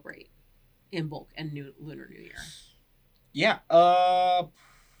we celebrate Imbolc and Lunar New Year? Yeah.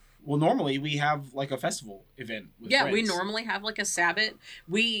 Well, normally we have like a festival event with friends. We normally have like a sabbat.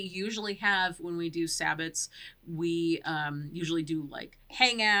 We usually have, when we do sabbats, we usually do like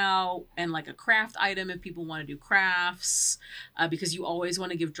hangout and like a craft item if people want to do crafts, because you always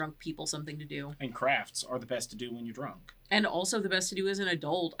want to give drunk people something to do. And crafts are the best to do when you're drunk. And also the best to do as an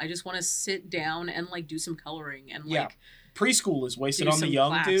adult. I just want to sit down and like do some coloring and like preschool is wasted on the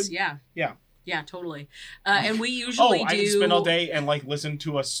young dude. Yeah. Yeah. Yeah, totally. And we usually I can spend all day and like listen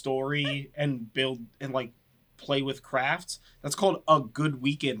to a story and build and like play with crafts. That's called a good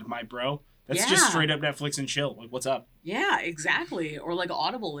weekend, my bro. That's just straight up Netflix and chill. Like, what's up? Yeah, exactly. Or like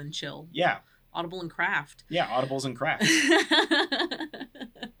Audible and chill. Yeah. Audible and craft. Yeah, Audibles and craft.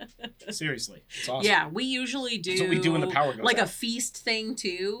 Seriously, it's awesome. Yeah, we usually do. That's what we do when the power goes like out. a feast thing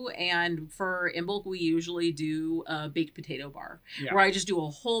too. And for Imbolc, we usually do a baked potato bar, where I just do a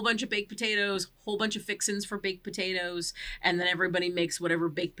whole bunch of baked potatoes, whole bunch of fixins for baked potatoes, and then everybody makes whatever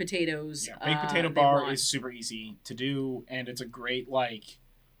baked potatoes. Yeah, baked potato bar is super easy to do, and it's a great like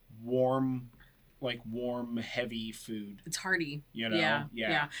warm, heavy food. It's hearty. You know? Yeah.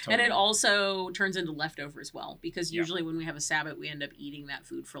 Totally. And it also turns into leftover as well, because usually when we have a sabbat, we end up eating that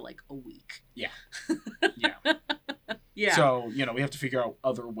food for like a week. Yeah. Yeah. Yeah. So, we have to figure out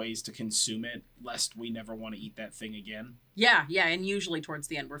other ways to consume it, lest we never want to eat that thing again. Yeah. And usually towards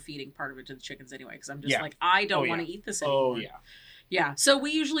the end, we're feeding part of it to the chickens anyway, because I'm just like, I don't want to eat this anymore. Oh, yeah. Yeah, so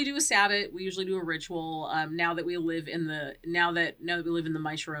we usually do a sabbat. We usually do a ritual. Now that we live in the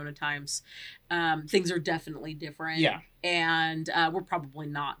My Sharona times, things are definitely different. Yeah, and we're probably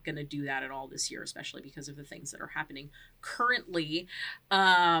not going to do that at all this year, especially because of the things that are happening currently.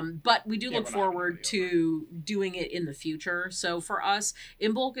 But we do look forward to doing it in the future. So for us,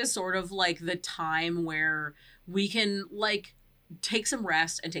 Imbolc is sort of like the time where we can like take some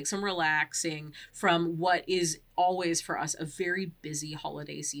rest and take some relaxing from what is always for us a very busy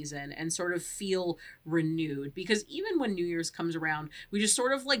holiday season, and sort of feel renewed, because even when New Year's comes around, we just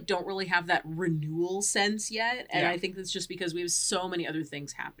sort of like don't really have that renewal sense yet. And I think that's just because we have so many other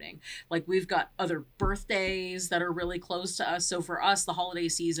things happening. Like we've got other birthdays that are really close to us. So for us, the holiday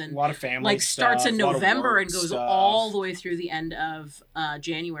season, a lot of family like starts stuff, in November and goes all the way through the end of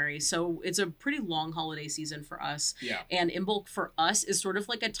January. So it's a pretty long holiday season for us. Yeah. And Imbolc for us is sort of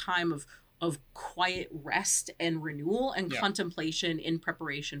like a time of quiet rest and renewal and contemplation in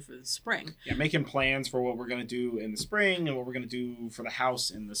preparation for the spring. Yeah, making plans for what we're going to do in the spring and what we're going to do for the house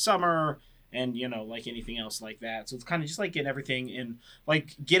in the summer, and like anything else like that. So it's kind of just like get everything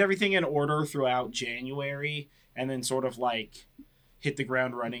in order throughout January, and then sort of like hit the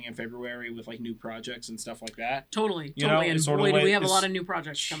ground running in February with like new projects and stuff like that. Totally. And boy, do we have a lot of new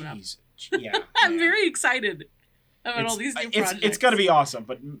projects coming up. Yeah. I'm very excited about all these new projects. It's going to be awesome,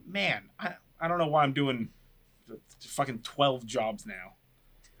 but man, I don't know why I'm doing fucking 12 jobs now.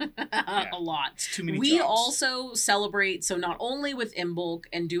 A lot. It's too many We jobs. also celebrate, so not only with Imbolc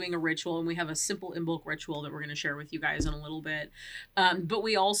and doing a ritual, and we have a simple Imbolc ritual that we're going to share with you guys in a little bit, but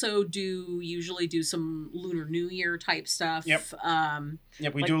we also usually do some Lunar New Year type stuff. Yep.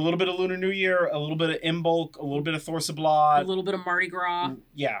 We do a little bit of Lunar New Year, a little bit of Imbolc, a little bit of Thorsablad. A little bit of Mardi Gras.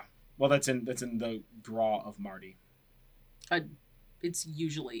 Yeah. Well, that's in the Gras of Mardi. It's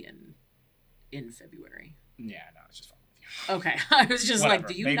usually in February. Yeah, no, it's just fun with you. Okay, I was just like,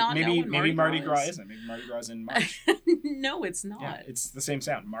 do you not know what maybe Mardi Gras is? isn't. Maybe Mardi Gras is in March. No, it's not. Yeah, it's the same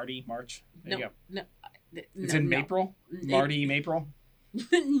sound. Mardi, March. There you go. No. It's in April. Mardi, April.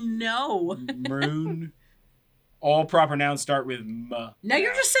 No. Maroon. All proper nouns start with m. Now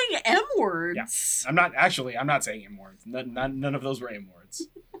you're just saying M words. Yeah. I'm not saying M words. None of those were M words.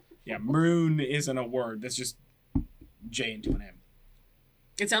 Yeah, maroon isn't a word. That's just J into an M.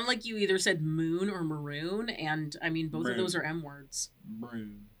 It sounded like you either said moon or maroon, and I mean both of those are M words.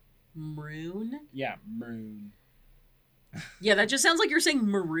 Maroon. Maroon? Yeah, maroon. Yeah, that just sounds like you're saying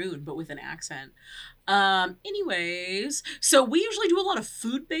maroon, but with an accent. Anyways, so we usually do a lot of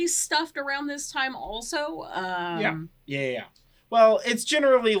food-based stuff around this time also. Yeah. Well, it's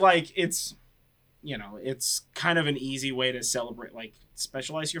generally like it's kind of an easy way to celebrate, like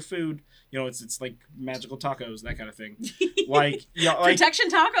specialize your food. It's like magical tacos, that kind of thing. Like, protection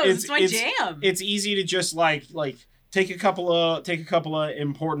tacos. It's my jam. It's easy to just like take a couple of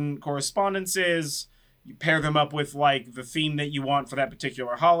important correspondences, you pair them up with like the theme that you want for that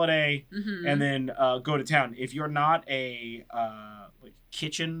particular holiday, and then go to town. If you're not a like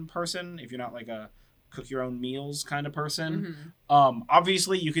kitchen person, if you're not like a cook your own meals kind of person,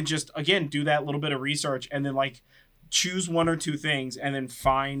 obviously you can just again do that little bit of research and then like choose one or two things and then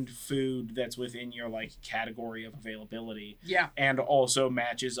find food that's within your like category of availability. Yeah. And also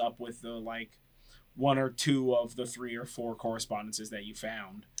matches up with the like one or two of the 3 or 4 correspondences that you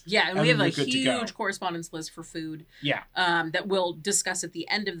found. Yeah, and we have a huge correspondence list for food. Yeah. That we'll discuss at the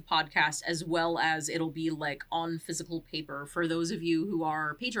end of the podcast, as well as it'll be like on physical paper for those of you who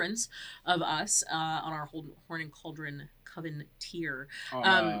are patrons of us on our Horn and Cauldron Coven tier.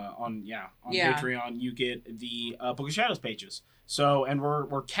 On Patreon, you get the Book of Shadows pages. So, and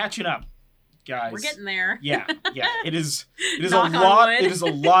we're catching up, guys. We're getting there. Yeah. It is a lot. It is a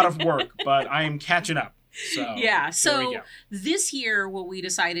lot of work, but I am catching up. So yeah. So this year, what we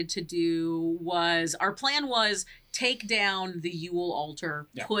decided to do was our plan was take down the Yule altar,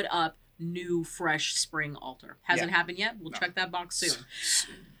 put up new, fresh spring altar. Hasn't happened yet. We'll check that box soon.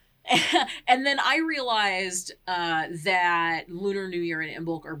 And then I realized that Lunar New Year and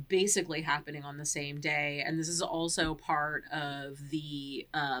Imbolc are basically happening on the same day. And this is also part of the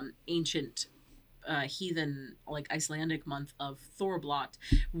ancient heathen, like Icelandic month of Thorblot,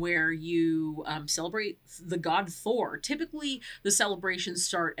 where you celebrate the god Thor. Typically, the celebrations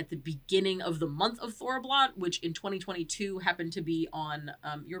start at the beginning of the month of Thorblot, which in 2022 happened to be on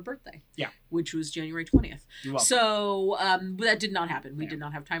your birthday. Yeah. Which was January 20th. You're welcome. So that did not happen. We did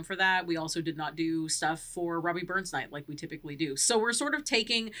not have time for that. We also did not do stuff for Robbie Burns night like we typically do. So we're sort of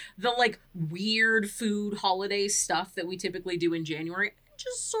taking the like weird food holiday stuff that we typically do in January,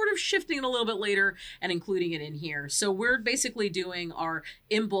 just sort of shifting it a little bit later and including it in here. So we're basically doing our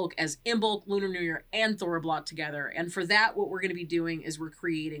Imbolc as Imbolc, Lunar New Year, and Thorblot together. And for that, what we're going to be doing is we're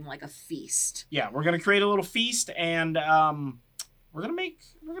creating like a feast. Yeah, we're going to create a little feast, and we're gonna make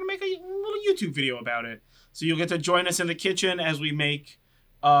a little YouTube video about it. So you'll get to join us in the kitchen as we make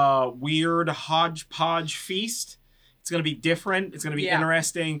a weird hodgepodge feast. It's gonna be different. It's gonna be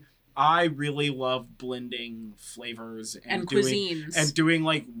interesting. I really love blending flavors and cuisines and doing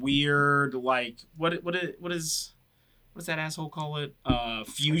like weird like what's that asshole call it?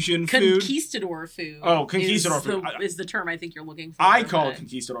 Fusion food. Conquistador food. Oh, conquistador food is the term I think you're looking for. I call it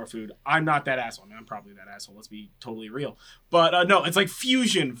conquistador food. I'm not that asshole. I mean, I'm probably that asshole. Let's be totally real. But no, it's like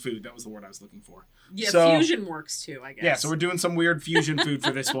fusion food. That was the word I was looking for. Yeah, so, fusion works too, I guess. Yeah, so we're doing some weird fusion food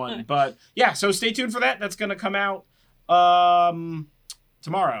for this one. But yeah, so stay tuned for that. That's going to come out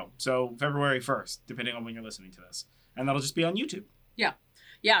tomorrow. So February 1st, depending on when you're listening to this. And that'll just be on YouTube. Yeah.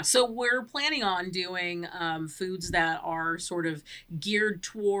 Yeah, so we're planning on doing foods that are sort of geared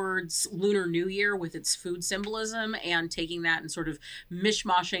towards Lunar New Year with its food symbolism and taking that and sort of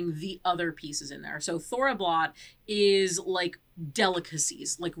mishmashing the other pieces in there. So Thorblot is like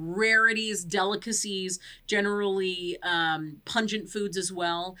delicacies, like rarities, delicacies, generally pungent foods as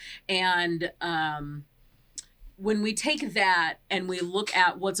well. And when we take that and we look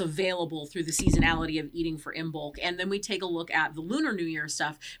at what's available through the seasonality of eating for Imbolc, and then we take a look at the Lunar New Year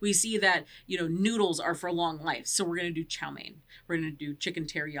stuff, we see that, noodles are for long life. So we're going to do chow mein. We're going to do chicken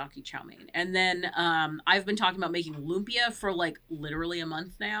teriyaki chow mein. And then I've been talking about making lumpia for like literally a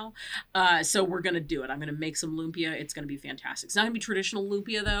month now. So we're going to do it. I'm going to make some lumpia. It's going to be fantastic. It's not going to be traditional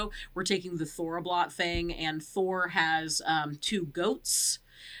lumpia though. We're taking the Thorblot thing, and Thor has 2 goats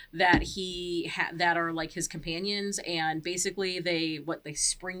that that are like his companions, and basically they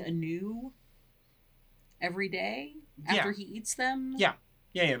spring anew every day after he eats them. Yeah.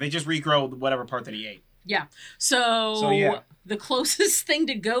 They just regrow whatever part that he ate. Yeah. So the closest thing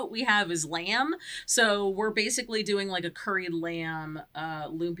to goat we have is lamb. So we're basically doing like a curried lamb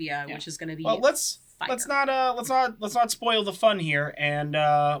lumpia, which is going to be let's not spoil the fun here, and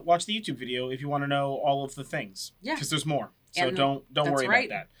watch the YouTube video if you want to know all of the things. Yeah. Because there's more. So don't worry about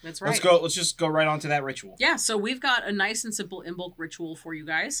that. That's right. Let's just go right on to that ritual. Yeah, so we've got a nice and simple Imbolc ritual for you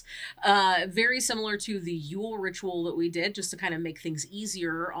guys. Very similar to the Yule ritual that we did, just to kind of make things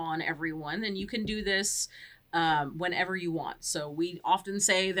easier on everyone. And you can do this whenever you want. So we often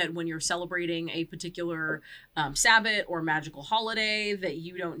say that when you're celebrating a particular sabbat or magical holiday, that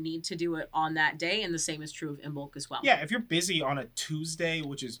you don't need to do it on that day, and the same is true of Imbolc as well. Yeah, if you're busy on a Tuesday,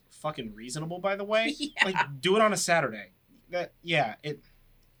 which is fucking reasonable, by the way, like do it on a Saturday. It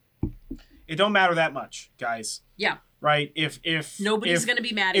don't matter that much, guys. Yeah. Right? If nobody's going to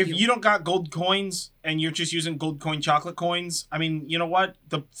be mad at you. If you don't got gold coins and you're just using gold coin chocolate coins, I mean, you know what?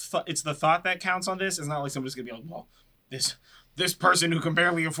 It's the thought that counts on this. It's not like somebody's going to be like, well, this person who can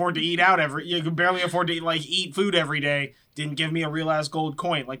barely afford to eat eat food every day didn't give me a real ass gold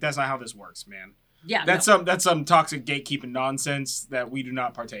coin. Like, that's not how this works, man. Yeah. That's some toxic gatekeeping nonsense that we do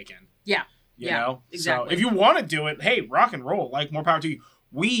not partake in. Yeah. You know? Exactly. So if you want to do it, hey, rock and roll. Like, more power to you.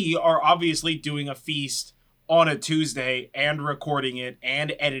 We are obviously doing a feast on a Tuesday and recording it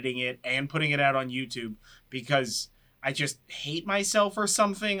and editing it and putting it out on YouTube because I just hate myself or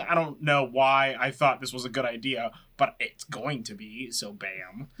something. I don't know why I thought this was a good idea, but it's going to be, so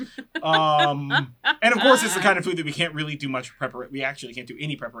bam. And of course, it's the kind of food that we can't really do much preparation. We actually can't do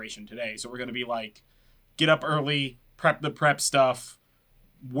any preparation today, so we're going to be like, get up early, prep the prep stuff,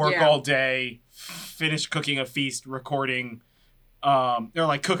 work all day, finish cooking a feast, recording, or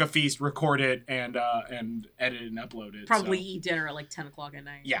like cook a feast, record it, and edit and upload it. Probably eat dinner at like 10 o'clock at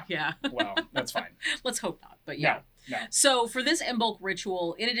night. Yeah. Well, that's fine. Let's hope not, but yeah. No. So for this Imbolc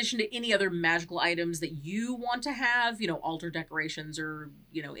ritual, in addition to any other magical items that you want to have, altar decorations or,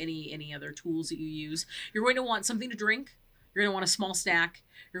 any other tools that you use, you're going to want something to drink. You're going to want a small snack.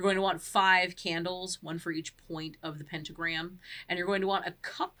 You're going to want 5 candles, one for each point of the pentagram. And you're going to want a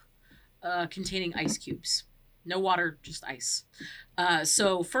cup containing ice cubes. No water, just ice.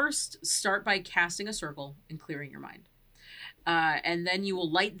 So first, start by casting a circle and clearing your mind. And then you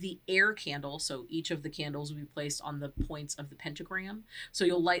will light the air candle. So each of the candles will be placed on the points of the pentagram. So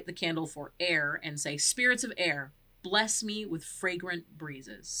you'll light the candle for air and say, "Spirits of air, bless me with fragrant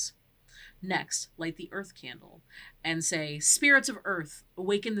breezes." Next, light the earth candle and say, "Spirits of earth,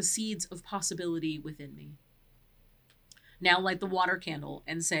 awaken the seeds of possibility within me." Now light the water candle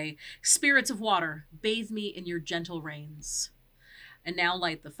and say, "Spirits of water, bathe me in your gentle rains." And now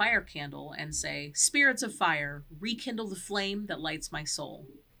light the fire candle and say, "Spirits of fire, rekindle the flame that lights my soul."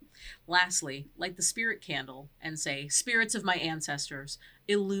 Lastly, light the spirit candle and say, "Spirits of my ancestors,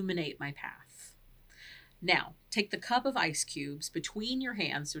 illuminate my path." Now, take the cup of ice cubes between your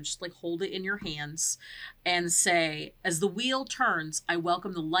hands, so just like hold it in your hands, and say, "As the wheel turns, I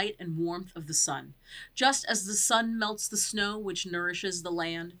welcome the light and warmth of the sun. Just as the sun melts the snow which nourishes the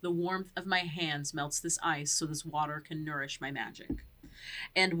land, the warmth of my hands melts this ice so this water can nourish my magic."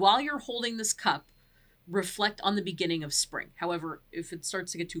 And while you're holding this cup, reflect on the beginning of spring. However, if it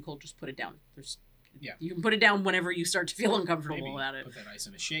starts to get too cold, just put it down. You can put it down whenever you start to feel uncomfortable about it. Put that ice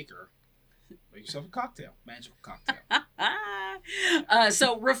in a shaker. Make yourself a cocktail. Magical cocktail.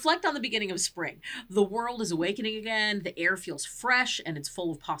 So reflect on the beginning of spring. The world is awakening again. The air feels fresh and it's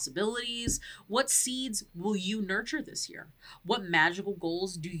full of possibilities. What seeds will you nurture this year? What magical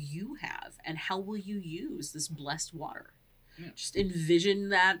goals do you have? And how will you use this blessed water? Yeah. Just envision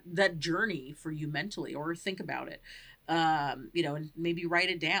that journey for you mentally, or think about it. And maybe write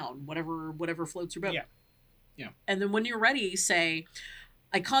it down, whatever floats your boat. Yeah. And then when you're ready, say,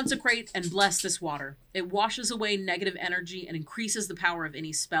 "I consecrate and bless this water. It washes away negative energy and increases the power of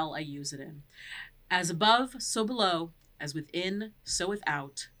any spell I use it in. As above, so below, as within, so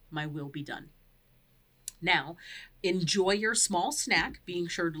without, my will be done." Now, enjoy your small snack, being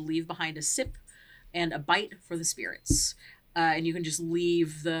sure to leave behind a sip and a bite for the spirits. And you can just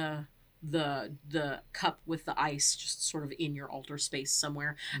leave the cup with the ice just sort of in your altar space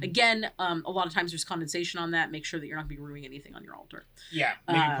somewhere. Mm-hmm. Again, a lot of times there's condensation on that. Make sure that you're not brewing anything on your altar. Yeah,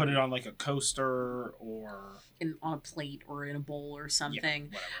 maybe put it on like a coaster or on a plate or in a bowl or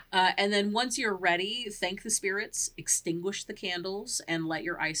something. Yeah, whatever. And then once you're ready, thank the spirits, extinguish the candles, and let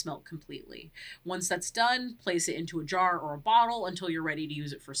your ice melt completely. Once that's done, place it into a jar or a bottle until you're ready to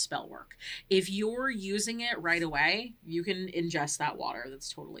use it for spell work. If you're using it right away, you can ingest that water.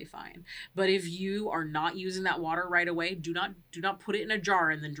 That's totally fine. But if you are not using that water right away, do not put it in a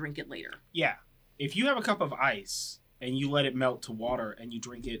jar and then drink it later. Yeah. If you have a cup of ice and you let it melt to water and you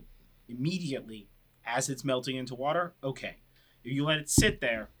drink it immediately as it's melting into water, okay. If you let it sit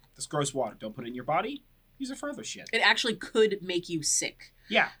there, that's gross water. Don't put it in your body. Use it for other shit. It actually could make you sick.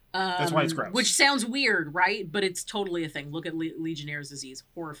 Yeah. That's why it's gross. Which sounds weird, right? But it's totally a thing. Look at Legionnaire's disease.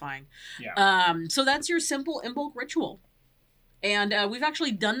 Horrifying. Yeah. So that's your simple Imbolc ritual. And we've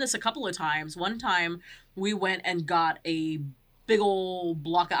actually done this a couple of times. One time we went and got a big old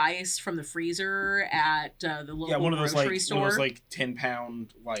block of ice from the freezer at the local grocery store. One of those like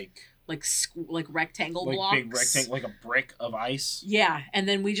 10-pound like rectangle like blocks. Big rectangle, like a brick of ice. Yeah, and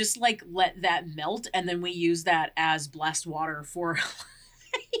then we just let that melt, and then we use that as blessed water for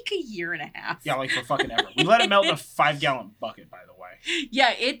like a year and a half. Yeah, like for fucking ever. We let it melt in a 5-gallon bucket, by the way.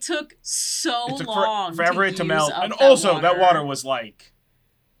 Yeah, it took so long forever to melt. And that also, water. that water was like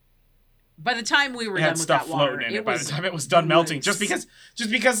By the time we were it done had with stuff that water, floating in it by the time it was done melting. Just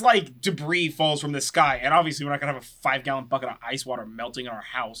because like debris falls from the sky, and obviously we're not gonna have a 5-gallon bucket of ice water melting in our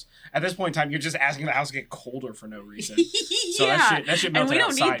house. At this point in time, you're just asking the house to get colder for no reason. So yeah, that shit melted and we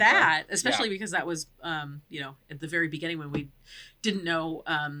don't outside, need that, bro. especially because that was, at the very beginning when we didn't know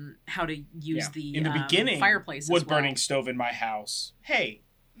how to use the in the beginning fireplace. Wood burning stove in my house. Hey,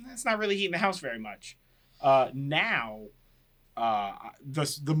 that's not really heating the house very much. Now.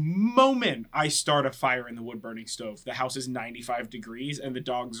 The moment I start a fire in the wood burning stove, the house is 95 degrees and the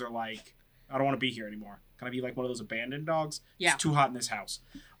dogs are like, I don't want to be here anymore. Can I be like one of those abandoned dogs? Yeah. It's too hot in this house.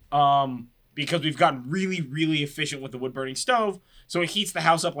 Because we've gotten really, really efficient with the wood burning stove, so it heats the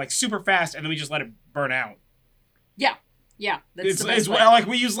house up like super fast and then we just let it burn out. Yeah. Yeah. It's like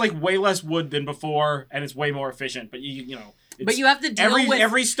we use like way less wood than before and it's way more efficient, but you know. But you have to deal with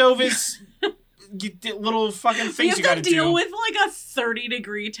every stove is little fucking things you gotta deal with like a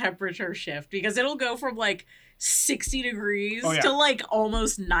 30-degree temperature shift because it'll go from like 60 degrees to like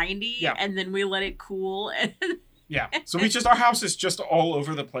almost 90 and then we let it cool and so our house is just all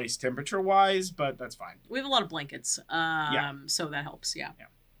over the place temperature wise, but that's fine. We have a lot of blankets so that helps.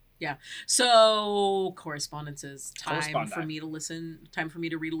 Yeah. So correspondences. Time for me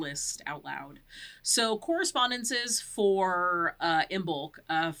to read a list out loud. So correspondences for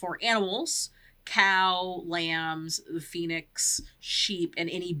Imbolc for animals: cow, lambs, the phoenix, sheep, and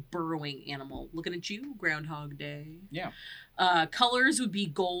any burrowing animal. Looking at you, Groundhog Day. Yeah. Colors would be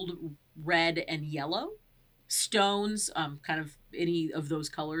gold, red, and yellow. Stones, kind of any of those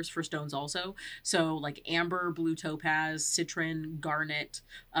colors for stones also. So like amber, blue topaz, citron, garnet,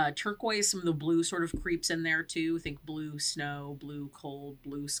 turquoise, some of the blue sort of creeps in there too. Think blue snow, blue coal,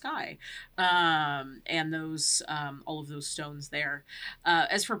 blue sky. And those, all of those stones there.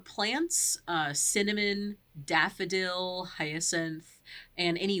 As for plants, cinnamon, daffodil, hyacinth,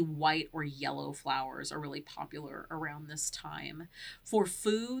 and any white or yellow flowers are really popular around this time. For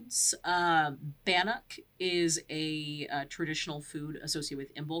foods, bannock is a traditional food associated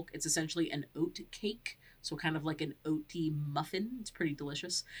with Imbolc. It's essentially an oat cake, so kind of like an oaty muffin. It's pretty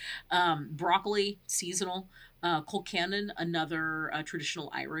delicious. Broccoli, seasonal. Colcannon, another traditional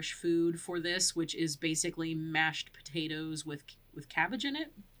Irish food for this, which is basically mashed potatoes with cabbage in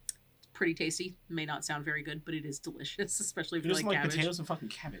it. Pretty tasty. May not sound very good, but it is delicious, especially if you like cabbage. Potatoes and fucking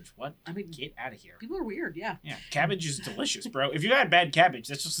cabbage. What? I mean, get out of here. People are weird, yeah. Yeah, cabbage is delicious, bro. If you had bad cabbage,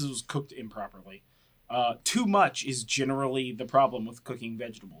 that's just because it was cooked improperly. Too much is generally the problem with cooking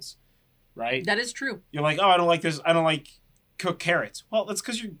vegetables, right? That is true. You're like, oh, I don't like this. I don't like cooked carrots. Well, that's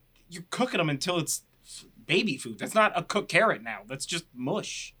because you're cooking them until it's baby food. That's not a cooked carrot now. That's just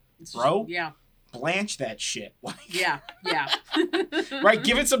mush, bro. Yeah. Blanch that shit. Yeah. Right?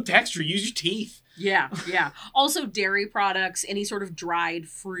 Give it some texture. Use your teeth. Yeah. Also, dairy products, any sort of dried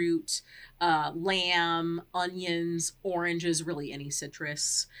fruit, lamb, onions, oranges, really any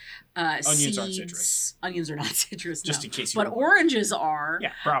citrus. Onions seeds. aren't citrus. Onions are not citrus, Just in case you But oranges are.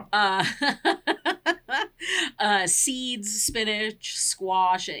 Yeah, probably. Seeds, spinach,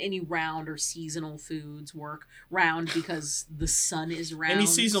 squash, and any round or seasonal foods work. Round because the sun is round. Any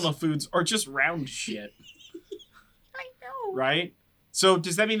seasonal foods are just round shit. I know. Right? So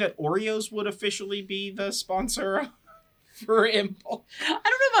does that mean that Oreos would officially be the sponsor for Imbolc? I don't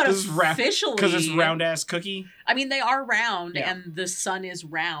know about officially. Because it's round-ass cookie? I mean, they are round, and the sun is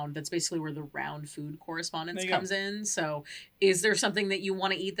round. That's basically where the round food correspondence comes in. So is there something that you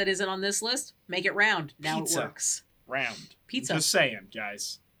want to eat that isn't on this list? Make it round. Now Pizza. It works. Round. Pizza. I'm just saying,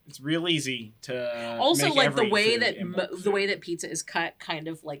 guys. It's real easy to also make like the way that pizza is cut kind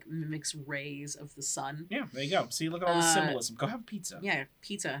of like mimics rays of the sun. Yeah, there you go. See, look at all the symbolism. Go have pizza. Yeah,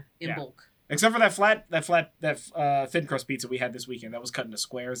 pizza in bulk. Except for that thin crust pizza we had this weekend. That was cut into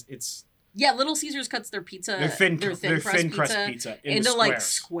squares. Little Caesars cuts their pizza. Their thin crust pizza into like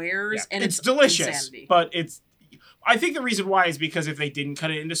squares, and it's delicious. Insanity. But I think the reason why is because if they didn't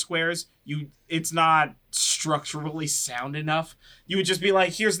cut it into squares, it's not structurally sound enough. You would just be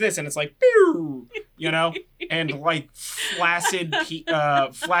like, here's this, and it's like, pew, and like flaccid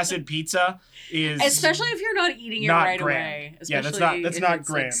pizza is, especially if you're not eating it right away. That's not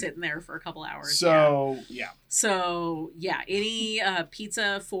grand. Like sitting there for a couple hours. So any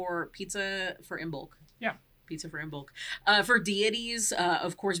pizza for Imbolc. Yeah. Pizza for Imbolc. For deities,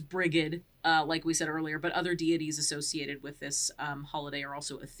 of course, Brigid, like we said earlier, but other deities associated with this holiday are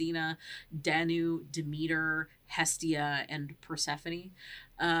also Athena, Danu, Demeter, Hestia, and Persephone.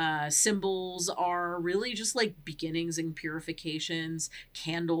 Symbols are really just like beginnings and purifications.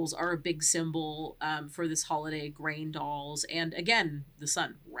 Candles are a big symbol for this holiday, grain dolls, and again, the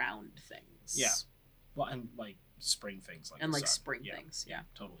sun, round things. Yeah. Well, and like spring things like and the like sun. spring things. Yeah.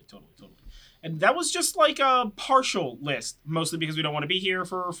 Totally. And that was just like a partial list, mostly because we don't want to be here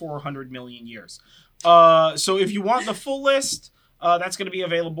for 400 million years. So if you want the full list, that's going to be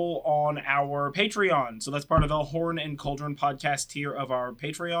available on our Patreon. So that's part of the Horn and Cauldron podcast tier of our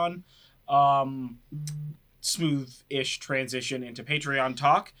Patreon. Smooth-ish transition into Patreon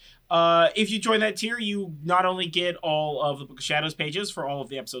talk. If you join that tier, you not only get all of the Book of Shadows pages for all of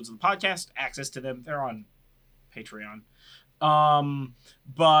the episodes of the podcast, access to them, they're on Patreon.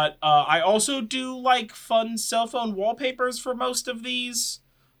 But I also do like fun cell phone wallpapers for most of these.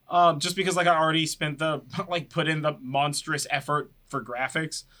 Just because like I already spent put in the monstrous effort for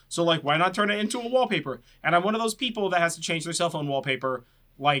graphics. So like why not turn it into a wallpaper? And I'm one of those people that has to change their cell phone wallpaper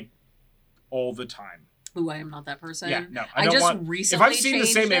like all the time. Ooh, I am not that person. Yeah, no. I just recently if I've seen the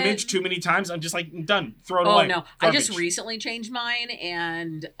same image too many times, I'm just like, done. Throw it away. Oh, no. Garbage. I just recently changed mine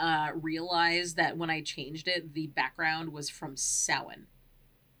and realized that when I changed it, the background was from Samhain.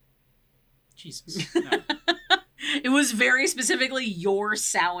 Jesus. No. It was very specifically your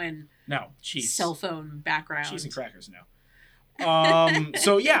Samhain cheese. cell phone background. Cheese and crackers, no.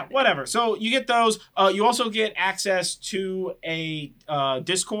 So yeah, whatever. So you get those. You also get access to a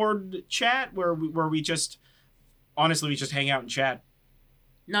Discord chat where we just hang out and chat.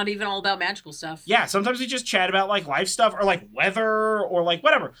 Not even all about magical stuff. Yeah, sometimes we just chat about like life stuff or like weather or like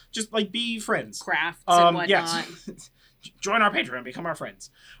whatever. Just like be friends. Crafts and whatnot. Yes. Join our Patreon, become our friends.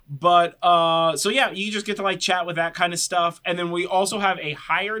 But so yeah, you just get to like chat with that kind of stuff. And then we also have a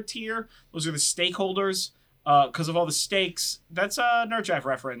higher tier. Those are the stakeholders. Because of all the stakes. That's a Nerdjack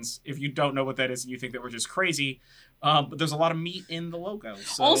reference. If you don't know what that is and you think that we're just crazy. But there's a lot of meat in the logo.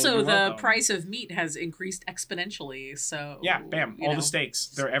 So also, the price of meat has increed exponentially. So yeah, bam, all the stakes.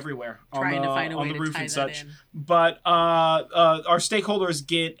 They're everywhere. Trying to find a way on the to roof tie and that such. in. But our stakeholders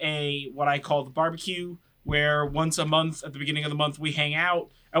get what I call the barbecue, where once a month at the beginning of the month we hang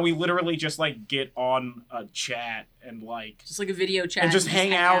out and we literally just like get on a chat and like just like a video chat and just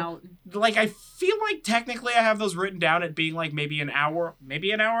hang out. Like I feel like technically I have those written down at being like maybe an hour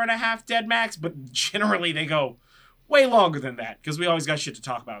and a half dead max, but generally they go way longer than that because we always got shit to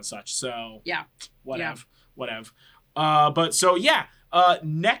talk about and such. So yeah, whatever. But so yeah.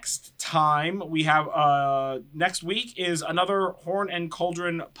 Next time we have next week is another Horn and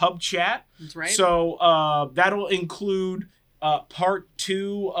Cauldron pub chat. That's right. So that'll include part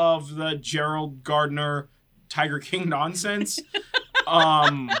 2 of the Gerald Gardner Tiger King nonsense.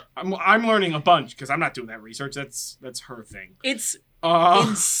 I'm learning a bunch because I'm not doing that research. That's her thing. It's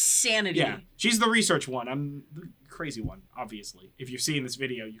insanity. Yeah, she's the research one. I'm the crazy one. Obviously, if you're seeing this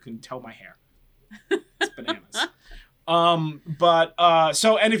video, you can tell my hair. It's bananas. And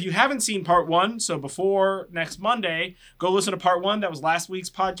if you haven't seen part 1, so before next Monday, go listen to part 1. That was last week's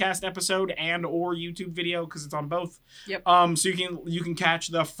podcast episode and or YouTube video because it's on both. Yep. So you can catch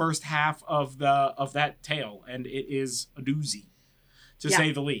the first half of that tale, and it is a doozy, to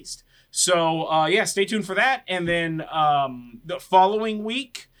say the least. So stay tuned for that. And then the following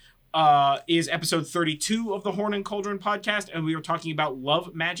week is episode 32 of the Horn and Cauldron podcast, and we were talking about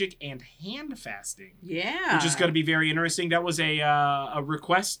love, magic, and hand fasting. Yeah. Which is going to be very interesting. That was a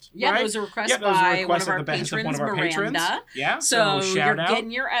request, right? That was a request by one of our patrons, Miranda. Patrons. Yeah. So you're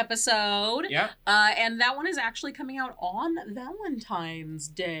getting your episode. Yeah. And that one is actually coming out on Valentine's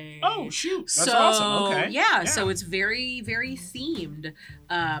Day. Oh, shoot. That's awesome. Okay. Yeah, so it's very, very themed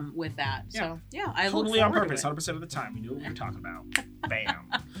with that. Yeah. So, yeah, I totally look on forward purpose, to it. 100% of the time. We knew what we were talking about.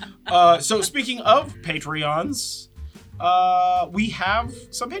 Bam. So speaking of Patreons, we have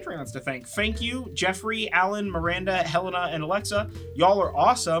some Patreons to thank. Thank you, Jeffrey, Alan, Miranda, Helena, and Alexa. Y'all are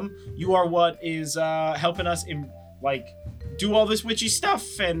awesome. You are what is helping us do all this witchy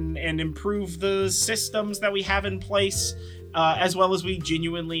stuff and improve the systems that we have in place, as well as we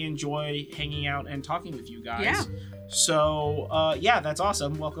genuinely enjoy hanging out and talking with you guys. Yeah. So, that's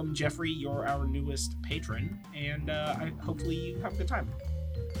awesome. Welcome, Jeffrey. You're our newest patron, and hopefully you have a good time.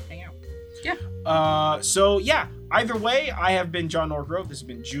 Hang out. Yeah. Either way, I have been John Norgrove. This has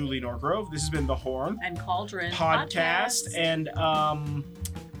been Julie Norgrove. This has been the Horn and Cauldron podcast. And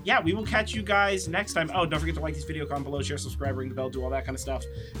we will catch you guys next time. Oh, don't forget to like this video, comment below, share, subscribe, ring the bell, do all that kind of stuff,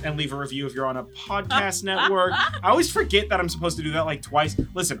 and leave a review if you're on a podcast network. I always forget that I'm supposed to do that like twice.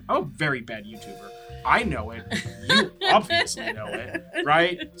 Listen, I'm a very bad YouTuber. I know it. You obviously know it,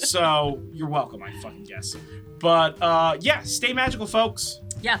 right? So you're welcome, I fucking guess. But stay magical, folks.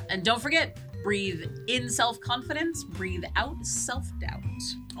 Yeah, and don't forget, breathe in self-confidence, breathe out self-doubt.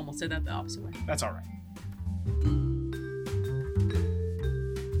 Almost said that the opposite way. That's all right.